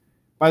 meters.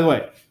 By the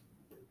way,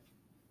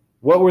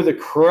 what were the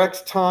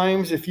correct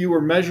times if you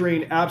were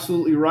measuring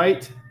absolutely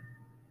right?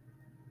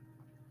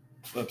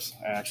 Oops,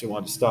 I actually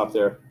wanted to stop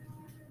there.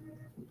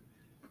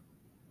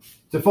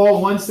 To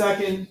fall 1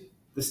 second,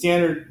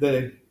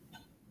 the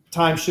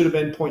time should have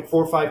been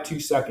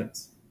 0.452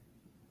 seconds.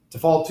 To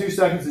fall 2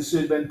 seconds, it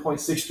should have been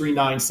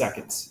 0.639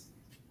 seconds.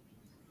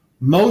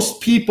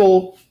 Most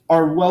people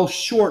are well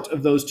short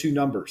of those 2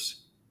 numbers.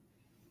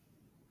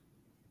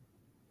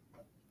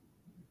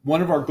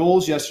 One of our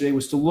goals yesterday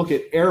was to look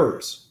at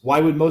errors.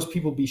 Why would most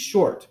people be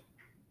short?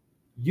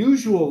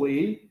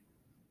 Usually,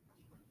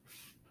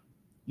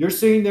 you're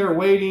sitting there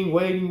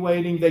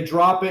waiting. They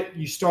drop it,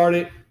 you start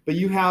it, but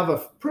you have a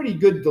pretty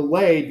good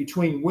delay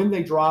between when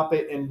they drop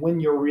it and when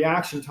your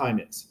reaction time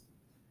is.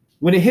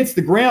 When it hits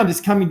the ground, it's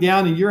coming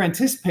down and you're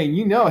anticipating,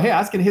 hey,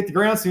 that's going to hit the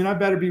ground soon. I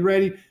better be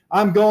ready.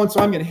 I'm going,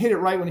 so I'm going to hit it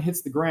right when it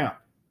hits the ground.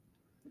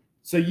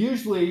 So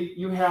usually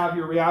you have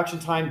your reaction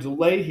time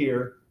delay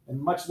here and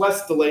much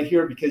less delay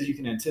here because you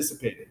can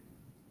anticipate it,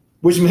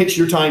 which makes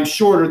your time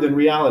shorter than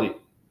reality.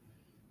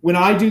 when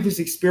I do this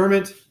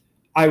experiment,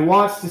 I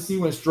watch to see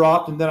when it's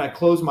dropped, and then I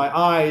close my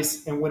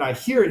eyes, and when I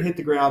hear it hit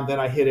the ground, then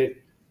I hit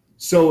it.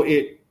 So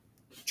it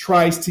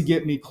tries to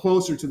get me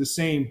closer to the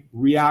same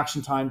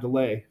reaction time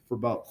delay for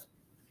both.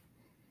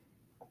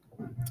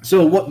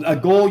 So what a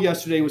goal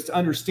yesterday was to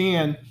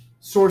understand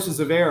sources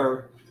of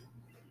error,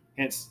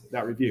 hence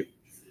that review.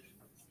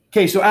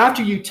 Okay, so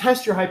after you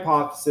test your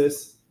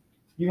hypothesis,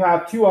 you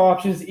have two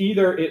options.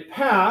 Either it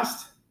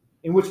passed,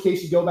 in which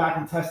case you go back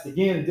and test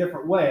again a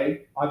different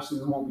way. Obviously,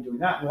 we won't be doing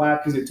that in the lab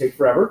because it would take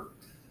forever.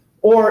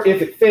 Or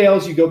if it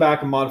fails, you go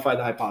back and modify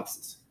the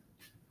hypothesis.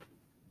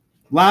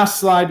 Last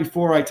slide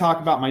before I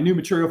talk about my new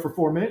material for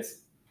 4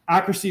 minutes.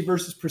 Accuracy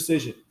versus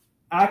precision.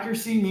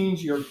 Accuracy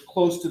means you're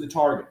close to the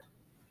target.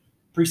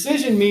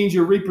 Precision means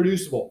you're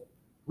reproducible.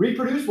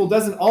 Reproducible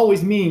doesn't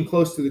always mean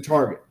close to the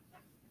target.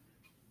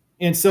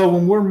 And so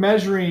when we're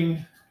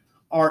measuring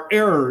our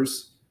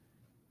errors,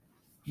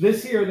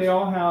 this here, they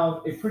all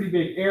have a pretty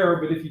big error,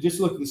 but if you just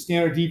look at the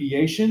standard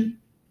deviation,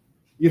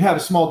 you'd have a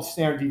small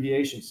standard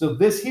deviation. So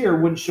this here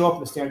wouldn't show up in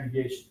the standard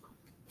deviation.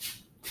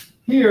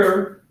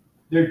 Here,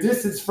 their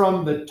distance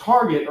from the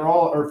target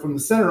or from the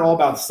center are all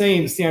about the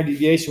same. The standard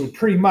deviation would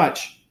pretty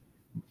much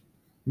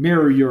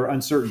mirror your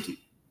uncertainty.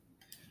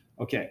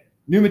 Okay,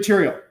 new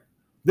material.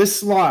 This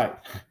slide.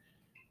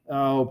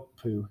 Oh,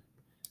 poo.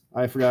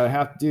 I forgot I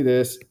have to do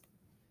this.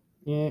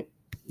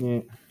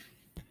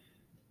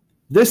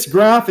 This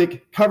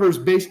graphic covers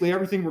basically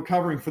everything we're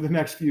covering for the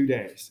next few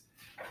days.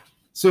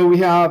 So we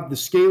have the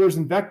scalars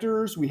and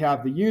vectors, we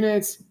have the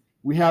units,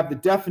 we have the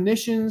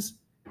definitions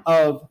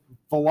of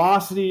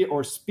velocity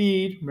or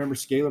speed, remember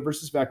scalar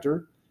versus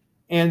vector,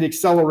 and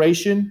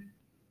acceleration.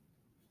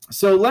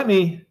 So let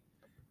me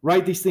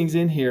write these things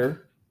in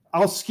here.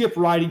 I'll skip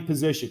writing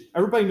position.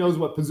 Everybody knows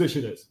what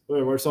position is,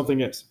 where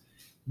something is.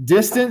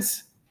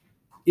 Distance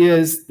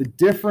is the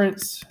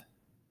difference,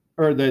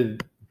 or the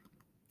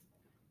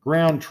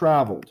ground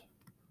traveled.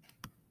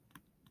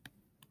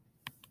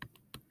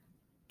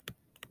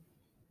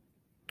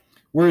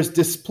 Whereas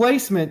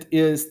displacement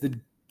is the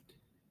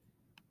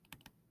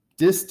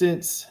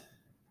distance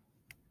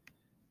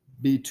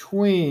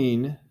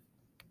between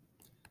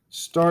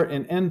start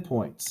and end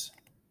points.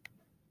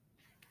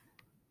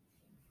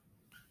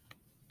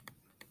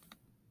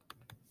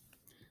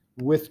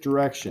 With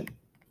direction.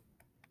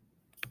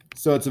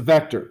 So it's a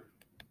vector.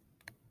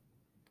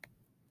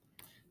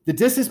 The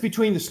distance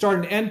between the start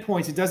and end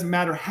points, it doesn't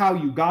matter how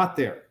you got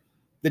there.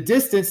 The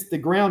distance, the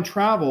ground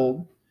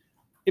traveled,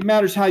 it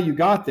matters how you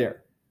got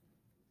there.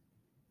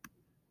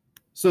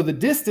 So the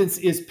distance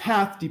is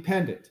path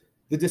dependent.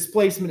 The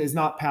displacement is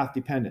not path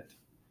dependent.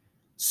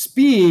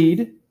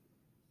 Speed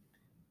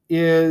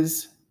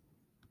is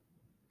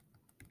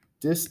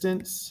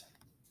distance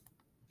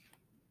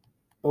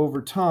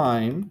over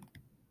time,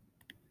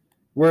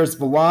 whereas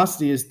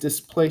velocity is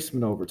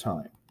displacement over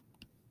time.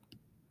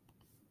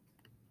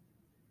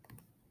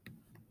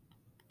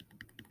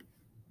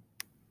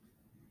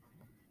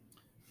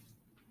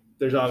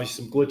 There's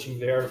obviously some glitching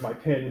there of my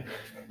pen.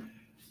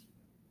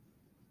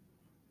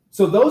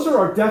 So those are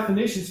our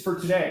definitions for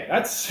today.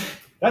 That's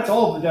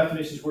all of the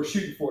definitions we're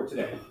shooting for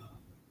today.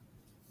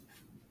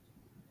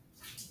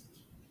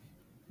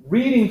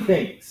 Reading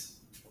things.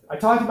 I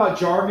talked about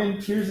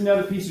jargon. Here's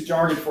another piece of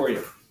jargon for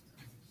you.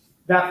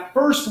 That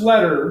first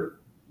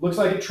letter looks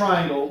like a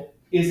triangle,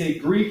 is a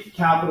Greek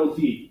capital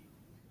D,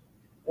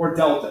 or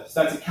delta.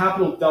 So that's a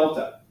capital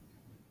delta.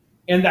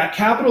 And that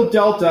capital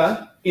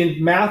delta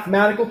in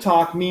mathematical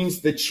talk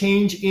means the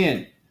change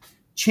in.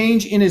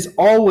 Change in is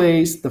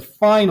always the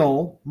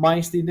final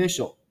minus the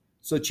initial.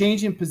 So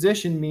change in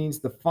position means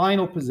the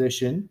final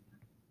position.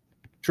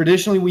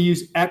 Traditionally, we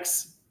use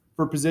X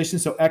for position,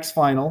 so X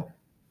final.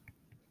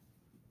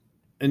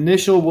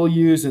 Initial, we'll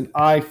use an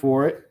I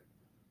for it.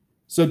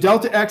 So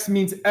delta X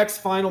means X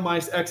final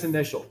minus X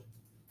initial.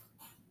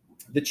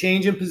 The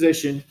change in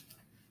position.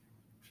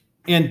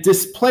 And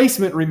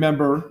displacement,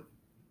 remember,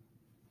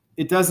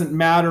 it doesn't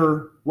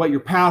matter what your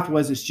path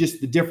was, it's just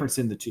the difference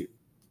in the two.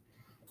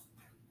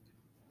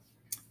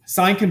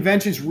 Sign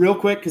conventions real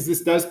quick, because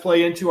this does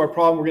play into our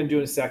problem we're going to do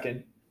in a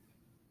second.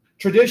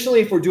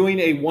 Traditionally, if we're doing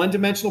a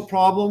one-dimensional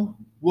problem,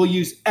 we'll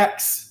use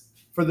X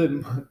for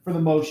the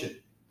motion.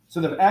 So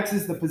the X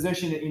is the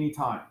position at any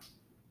time.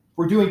 If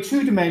we're doing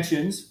 2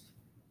 dimensions,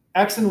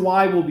 X and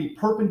Y will be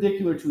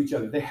perpendicular to each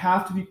other. They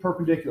have to be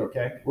perpendicular,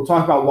 okay? We'll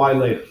talk about Y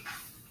later.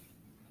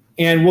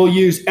 And we'll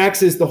use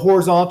X as the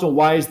horizontal,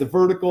 Y as the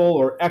vertical,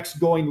 or X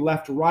going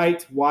left to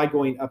right, Y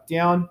going up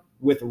down,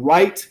 with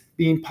right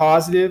being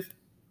positive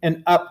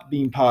and up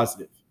being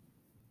positive.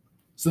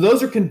 So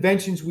those are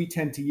conventions we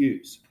tend to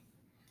use.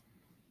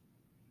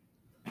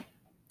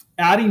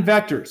 Adding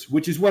vectors,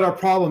 which is what our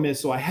problem is,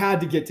 so I had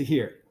to get to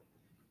here.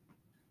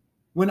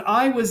 When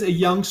I was a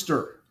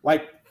youngster,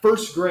 like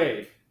first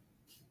grade,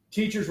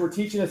 teachers were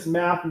teaching us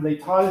math and they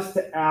taught us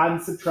to add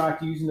and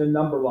subtract using the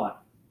number line.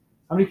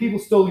 How many people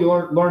still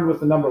learn with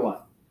the number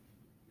line?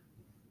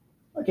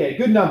 Okay,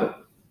 good number.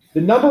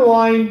 The number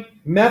line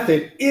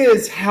method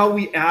is how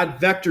we add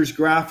vectors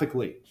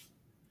graphically.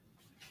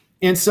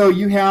 And so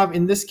you have,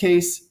 in this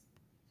case,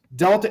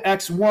 delta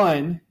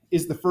x1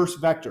 is the first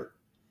vector.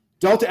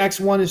 Delta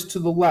x1 is to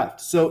the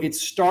left. So it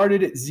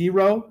started at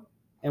 0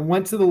 and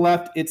went to the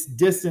left its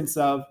distance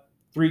of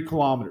 3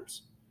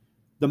 kilometers.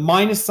 The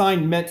minus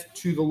sign meant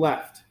to the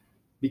left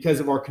because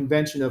of our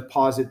convention of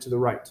positive to the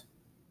right.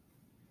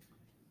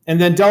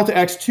 And then delta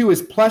x2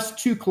 is plus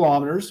 2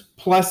 kilometers.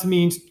 Plus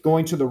means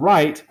going to the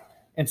right.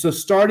 And so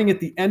starting at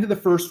the end of the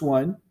first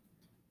one,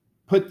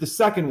 put the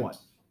second one.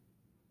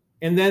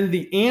 And then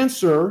the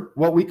answer,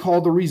 what we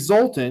call the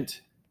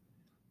resultant,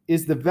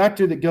 is the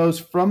vector that goes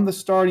from the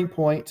starting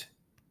point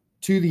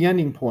to the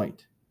ending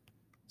point.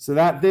 So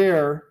that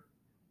there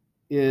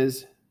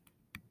is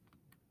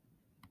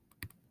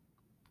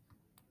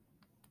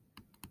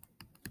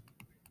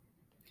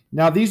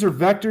now these are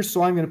vectors,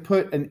 so I'm going to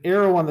put an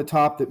arrow on the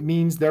top that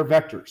means they're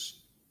vectors.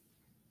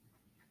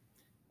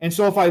 And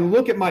so if I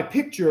look at my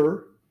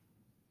picture,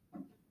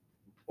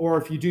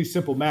 or if you do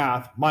simple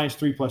math, minus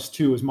 3 plus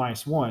 2 is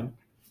minus 1,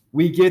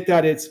 we get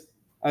that it's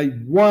a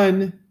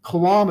 1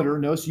 kilometer,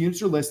 notice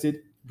units are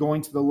listed,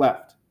 going to the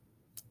left.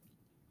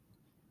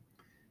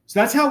 So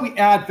that's how we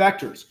add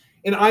vectors.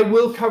 And I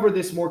will cover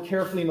this more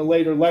carefully in a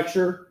later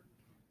lecture.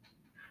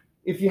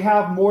 If you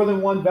have more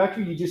than one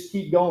vector, you just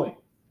keep going.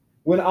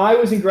 When I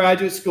was in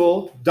graduate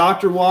school,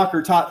 Dr.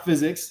 Walker taught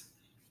physics,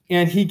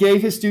 and he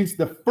gave his students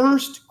the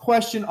first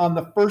question on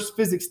the first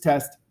physics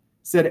test,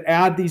 said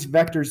add these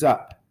vectors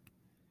up.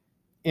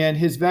 And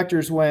his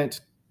vectors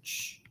went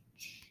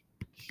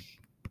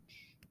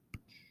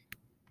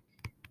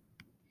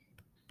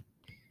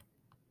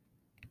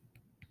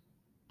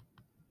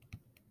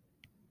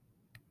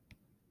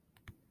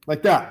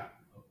like that.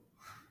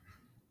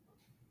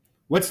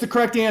 What's the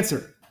correct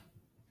answer?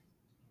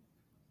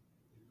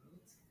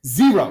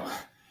 0.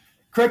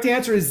 Correct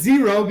answer is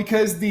 0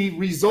 because the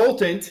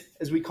resultant,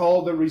 as we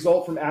call the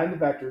result from adding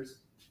the vectors,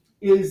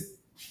 is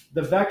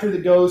the vector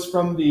that goes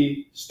from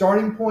the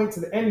starting point to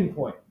the ending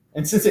point.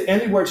 And since it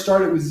ended where it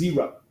started, it was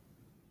 0.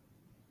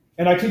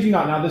 And I kid you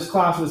not, now this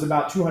class was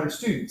about 200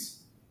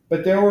 students,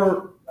 but there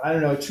were, I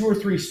don't know, 2 or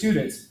 3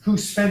 students who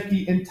spent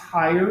the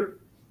entire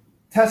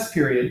test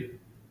period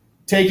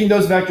taking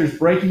those vectors,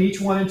 breaking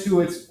each one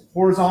into its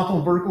horizontal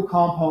and vertical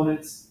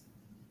components,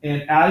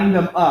 and adding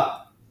them up.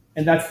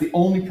 And that's the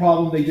only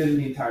problem they did in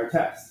the entire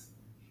test.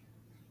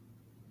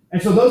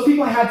 And so those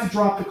people had to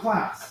drop the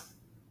class.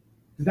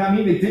 Does that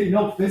mean they didn't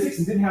know physics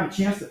and didn't have a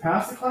chance to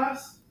pass the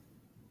class?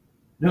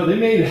 No, they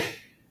made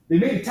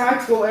a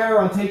tactical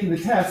error on taking the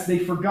test. They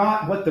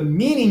forgot what the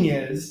meaning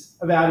is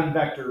of adding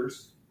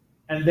vectors,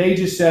 and they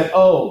just said,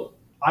 oh,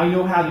 I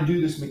know how to do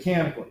this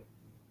mechanically.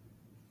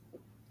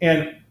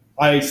 And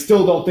I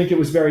still don't think it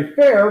was very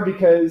fair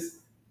because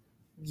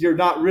you're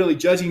not really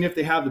judging if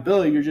they have the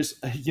ability. You're just,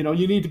 you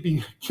need to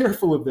be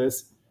careful of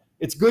this.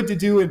 It's good to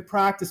do in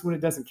practice when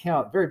it doesn't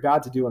count. Very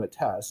bad to do on a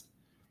test.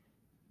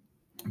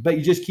 But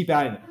you just keep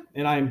adding it.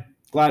 And I'm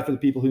glad for the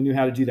people who knew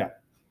how to do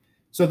that.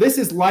 So this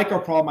is like our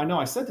problem. I know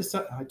I said this.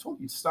 I told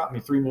you to stop me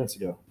 3 minutes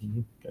ago.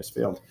 You guys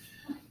failed.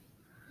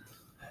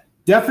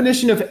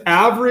 Definition of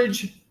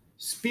average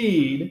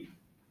speed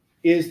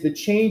is the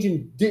change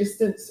in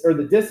distance, or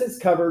the distance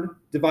covered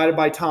divided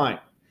by time.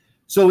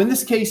 So in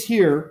this case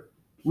here,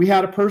 we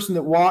had a person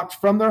that walked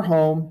from their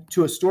home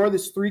to a store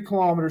that's 3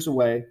 kilometers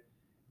away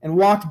and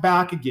walked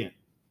back again.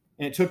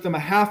 And it took them a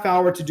half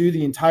hour to do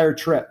the entire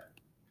trip.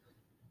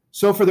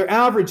 So for their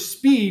average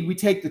speed, we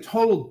take the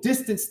total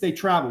distance they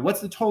traveled.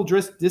 What's the total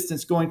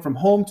distance going from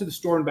home to the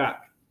store and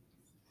back?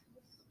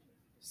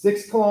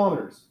 6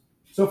 kilometers.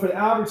 So for the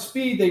average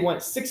speed, they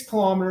went 6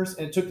 kilometers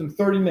and it took them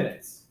 30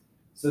 minutes.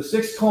 So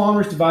 6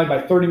 kilometers divided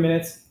by 30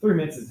 minutes. 30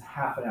 minutes is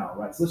half an hour,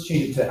 right? So let's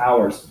change it to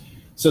hours.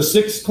 So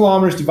 6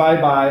 kilometers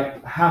divided by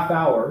a half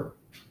hour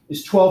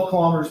is 12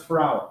 kilometers per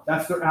hour.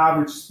 That's their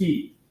average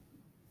speed.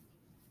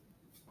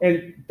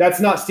 And that's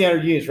not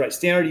standard units, right?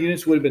 Standard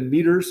units would have been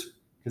meters,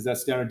 because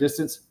that's standard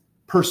distance,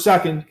 per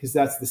second, because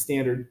that's the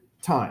standard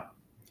time.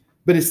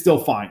 But it's still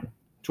fine,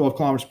 12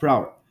 kilometers per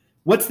hour.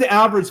 What's the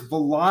average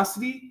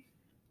velocity?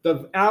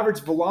 The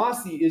average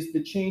velocity is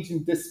the change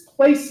in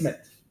displacement.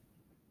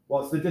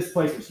 Well, it's the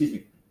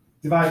displacement,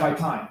 divided by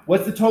time.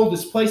 What's the total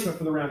displacement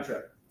for the round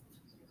trip?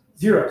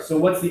 0. So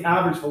what's the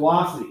average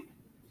velocity?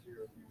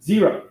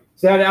 0.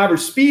 So that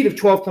average speed of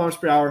 12 kilometers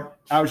per hour,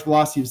 average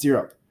velocity of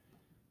 0.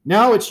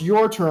 Now it's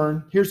your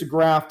turn. Here's a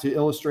graph to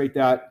illustrate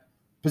that.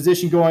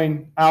 Position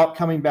going out,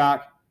 coming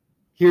back.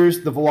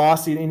 Here's the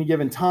velocity at any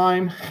given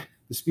time,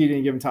 the speed at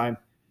any given time.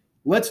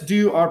 Let's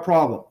do our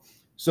problem.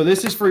 So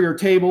this is for your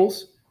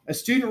tables. A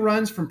student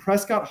runs from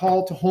Prescott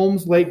Hall to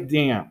Holmes Lake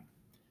Dam.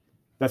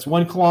 That's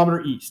 1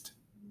 kilometer east.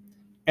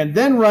 And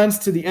then runs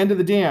to the end of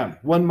the dam,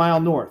 1 mile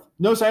north.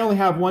 Notice I only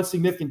have one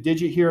significant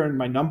digit here in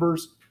my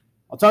numbers.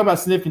 I'll talk about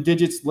significant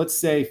digits, let's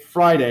say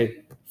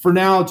Friday. For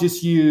now,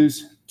 just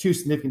use 2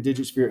 significant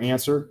digits for your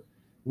answer.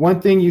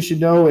 One thing you should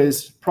know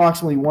is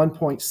approximately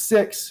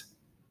 1.6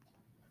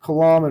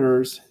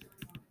 kilometers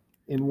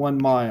in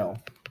 1 mile.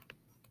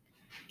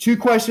 2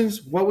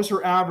 questions. What was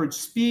her average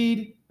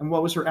speed and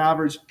what was her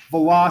average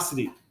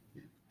velocity?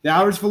 The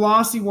average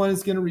velocity one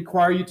is going to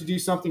require you to do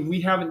something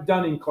we haven't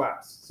done in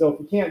class. So if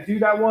you can't do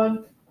that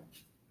one,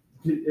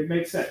 it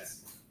makes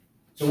sense.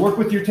 So work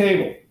with your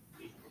table.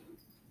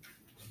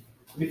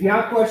 If you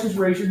have questions,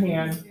 raise your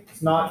hand.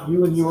 It's not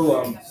you and you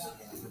alone.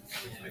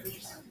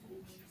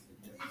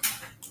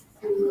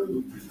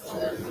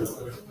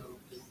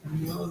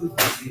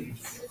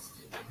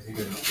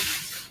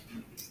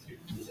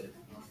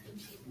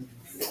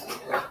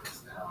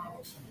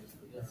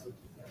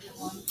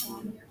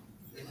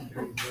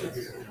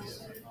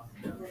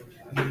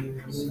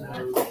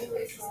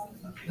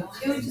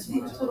 It would just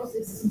be the total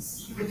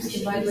distance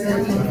divided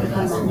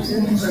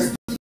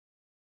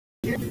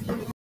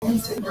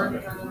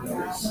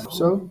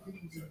So,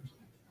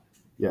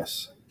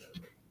 yes.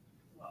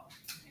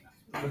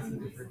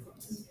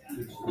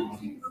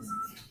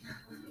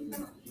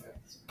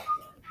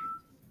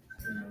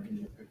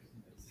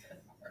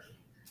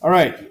 All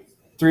right,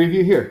 3 of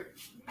you here.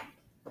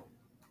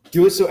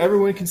 Do it so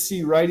everyone can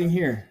see writing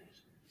here.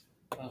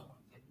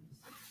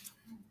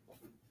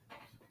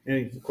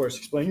 And of course,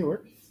 explain your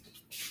work.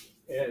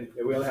 And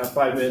we only have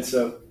 5 minutes,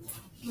 so.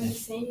 What are you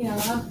saying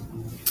out loud?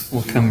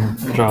 We'll come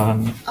draw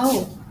on.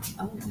 Oh,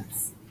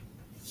 that's.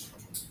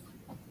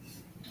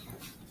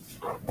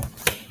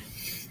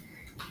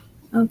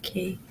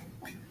 Okay.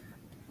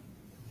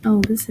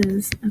 Oh, this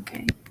is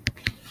okay.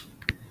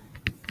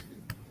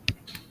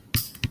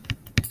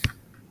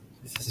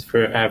 This is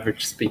for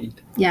average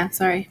speed. Yeah,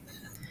 sorry.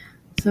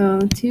 So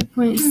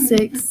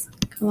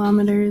 2.6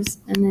 kilometers,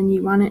 and then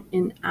you want it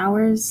in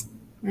hours,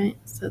 right?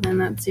 So then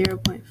that's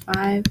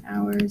 0.5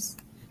 hours.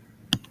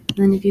 And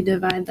then if you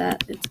divide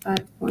that, it's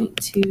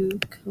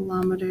 5.2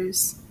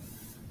 kilometers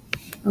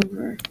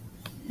over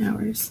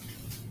hours.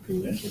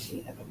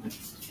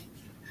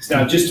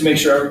 Now, just to make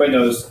sure everybody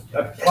knows,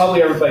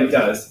 probably everybody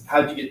does,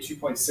 how did you get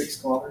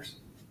 2.6 kilometers?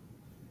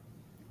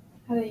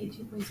 How do you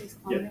 2.6 Yeah,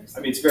 kilometers?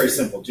 I mean, it's very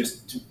simple,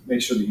 just to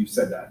make sure that you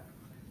said that.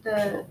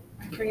 I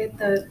forget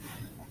the.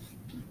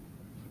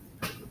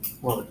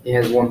 Well, it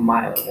has 1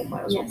 mile. 1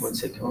 mile is Yes.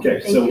 1.6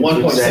 kilometers. Okay, so Thank you.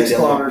 1.6 Exactly.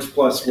 kilometers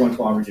plus 1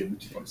 kilometer gives you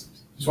 2.6.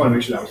 Just want to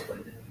make sure that was clear.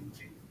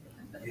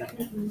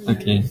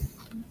 Okay.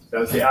 That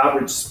was the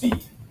average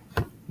speed.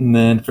 And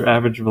then for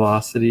average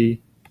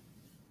velocity,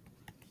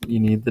 you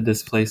need the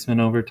displacement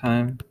over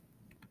time.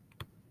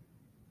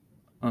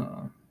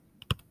 And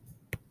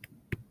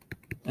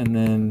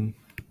then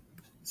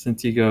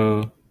since you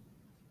go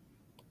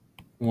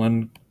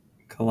 1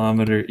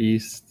 kilometer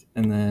east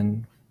and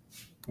then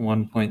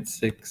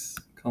 1.6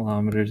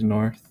 kilometers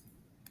north,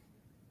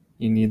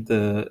 you need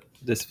the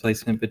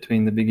displacement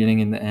between the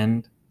beginning and the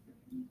end.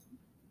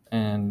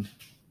 And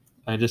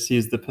I just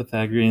used the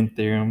Pythagorean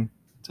theorem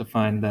to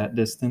find that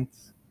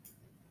distance,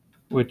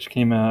 which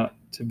came out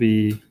to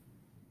be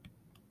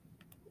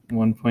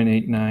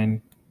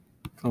 1.89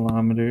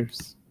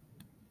 kilometers.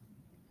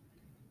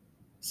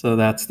 So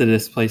that's the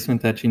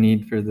displacement that you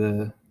need for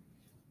the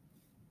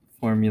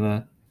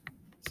formula.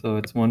 So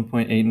it's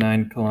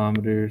 1.89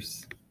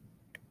 kilometers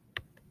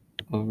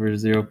over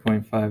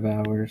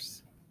 0.5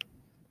 hours,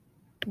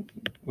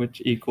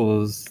 which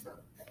equals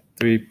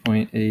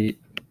 3.8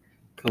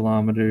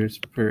 kilometers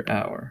per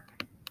hour.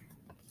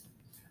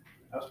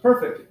 That was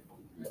perfect.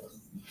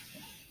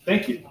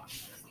 Thank you.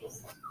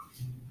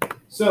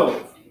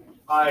 So,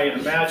 I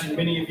imagine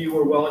many of you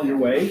were well on your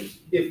way.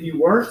 If you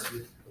weren't,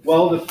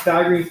 well, the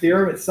Pythagorean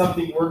theorem, it's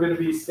something we're going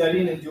to be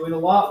studying and doing a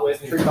lot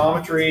with.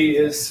 Trigonometry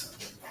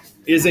is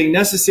a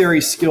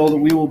necessary skill that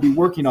we will be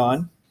working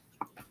on.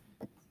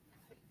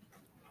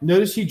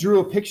 Notice he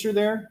drew a picture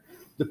there.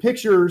 The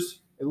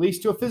pictures, at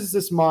least to a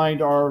physicist's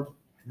mind, are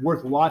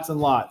worth lots and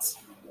lots.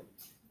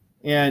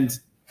 And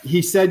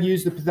he said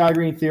use the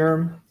Pythagorean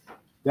theorem.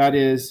 That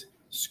is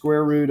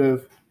square root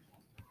of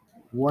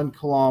 1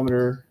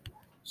 kilometer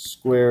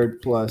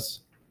squared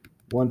plus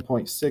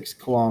 1.6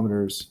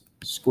 kilometers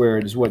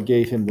squared is what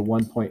gave him the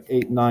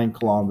 1.89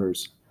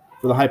 kilometers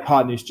for the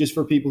hypotenuse, just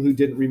for people who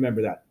didn't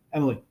remember that.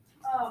 Emily.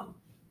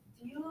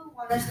 Do you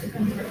want us to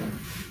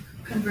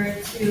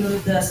convert to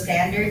the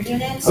standard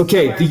units?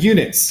 Okay, or- the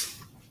units.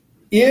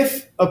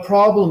 If a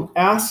problem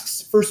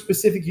asks for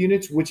specific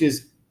units, which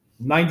is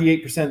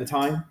 98% of the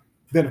time,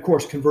 then of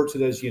course convert to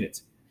those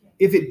units.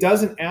 If it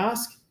doesn't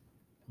ask,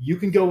 you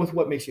can go with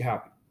what makes you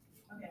happy.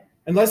 Okay.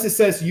 Unless it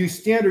says use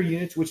standard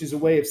units, which is a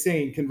way of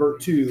saying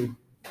convert to.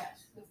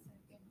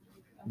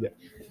 Yeah.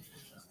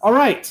 All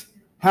right.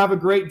 Have a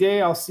great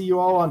day. I'll see you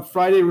all on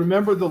Friday.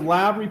 Remember, the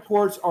lab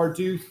reports are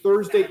due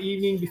Thursday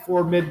evening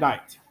before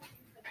midnight.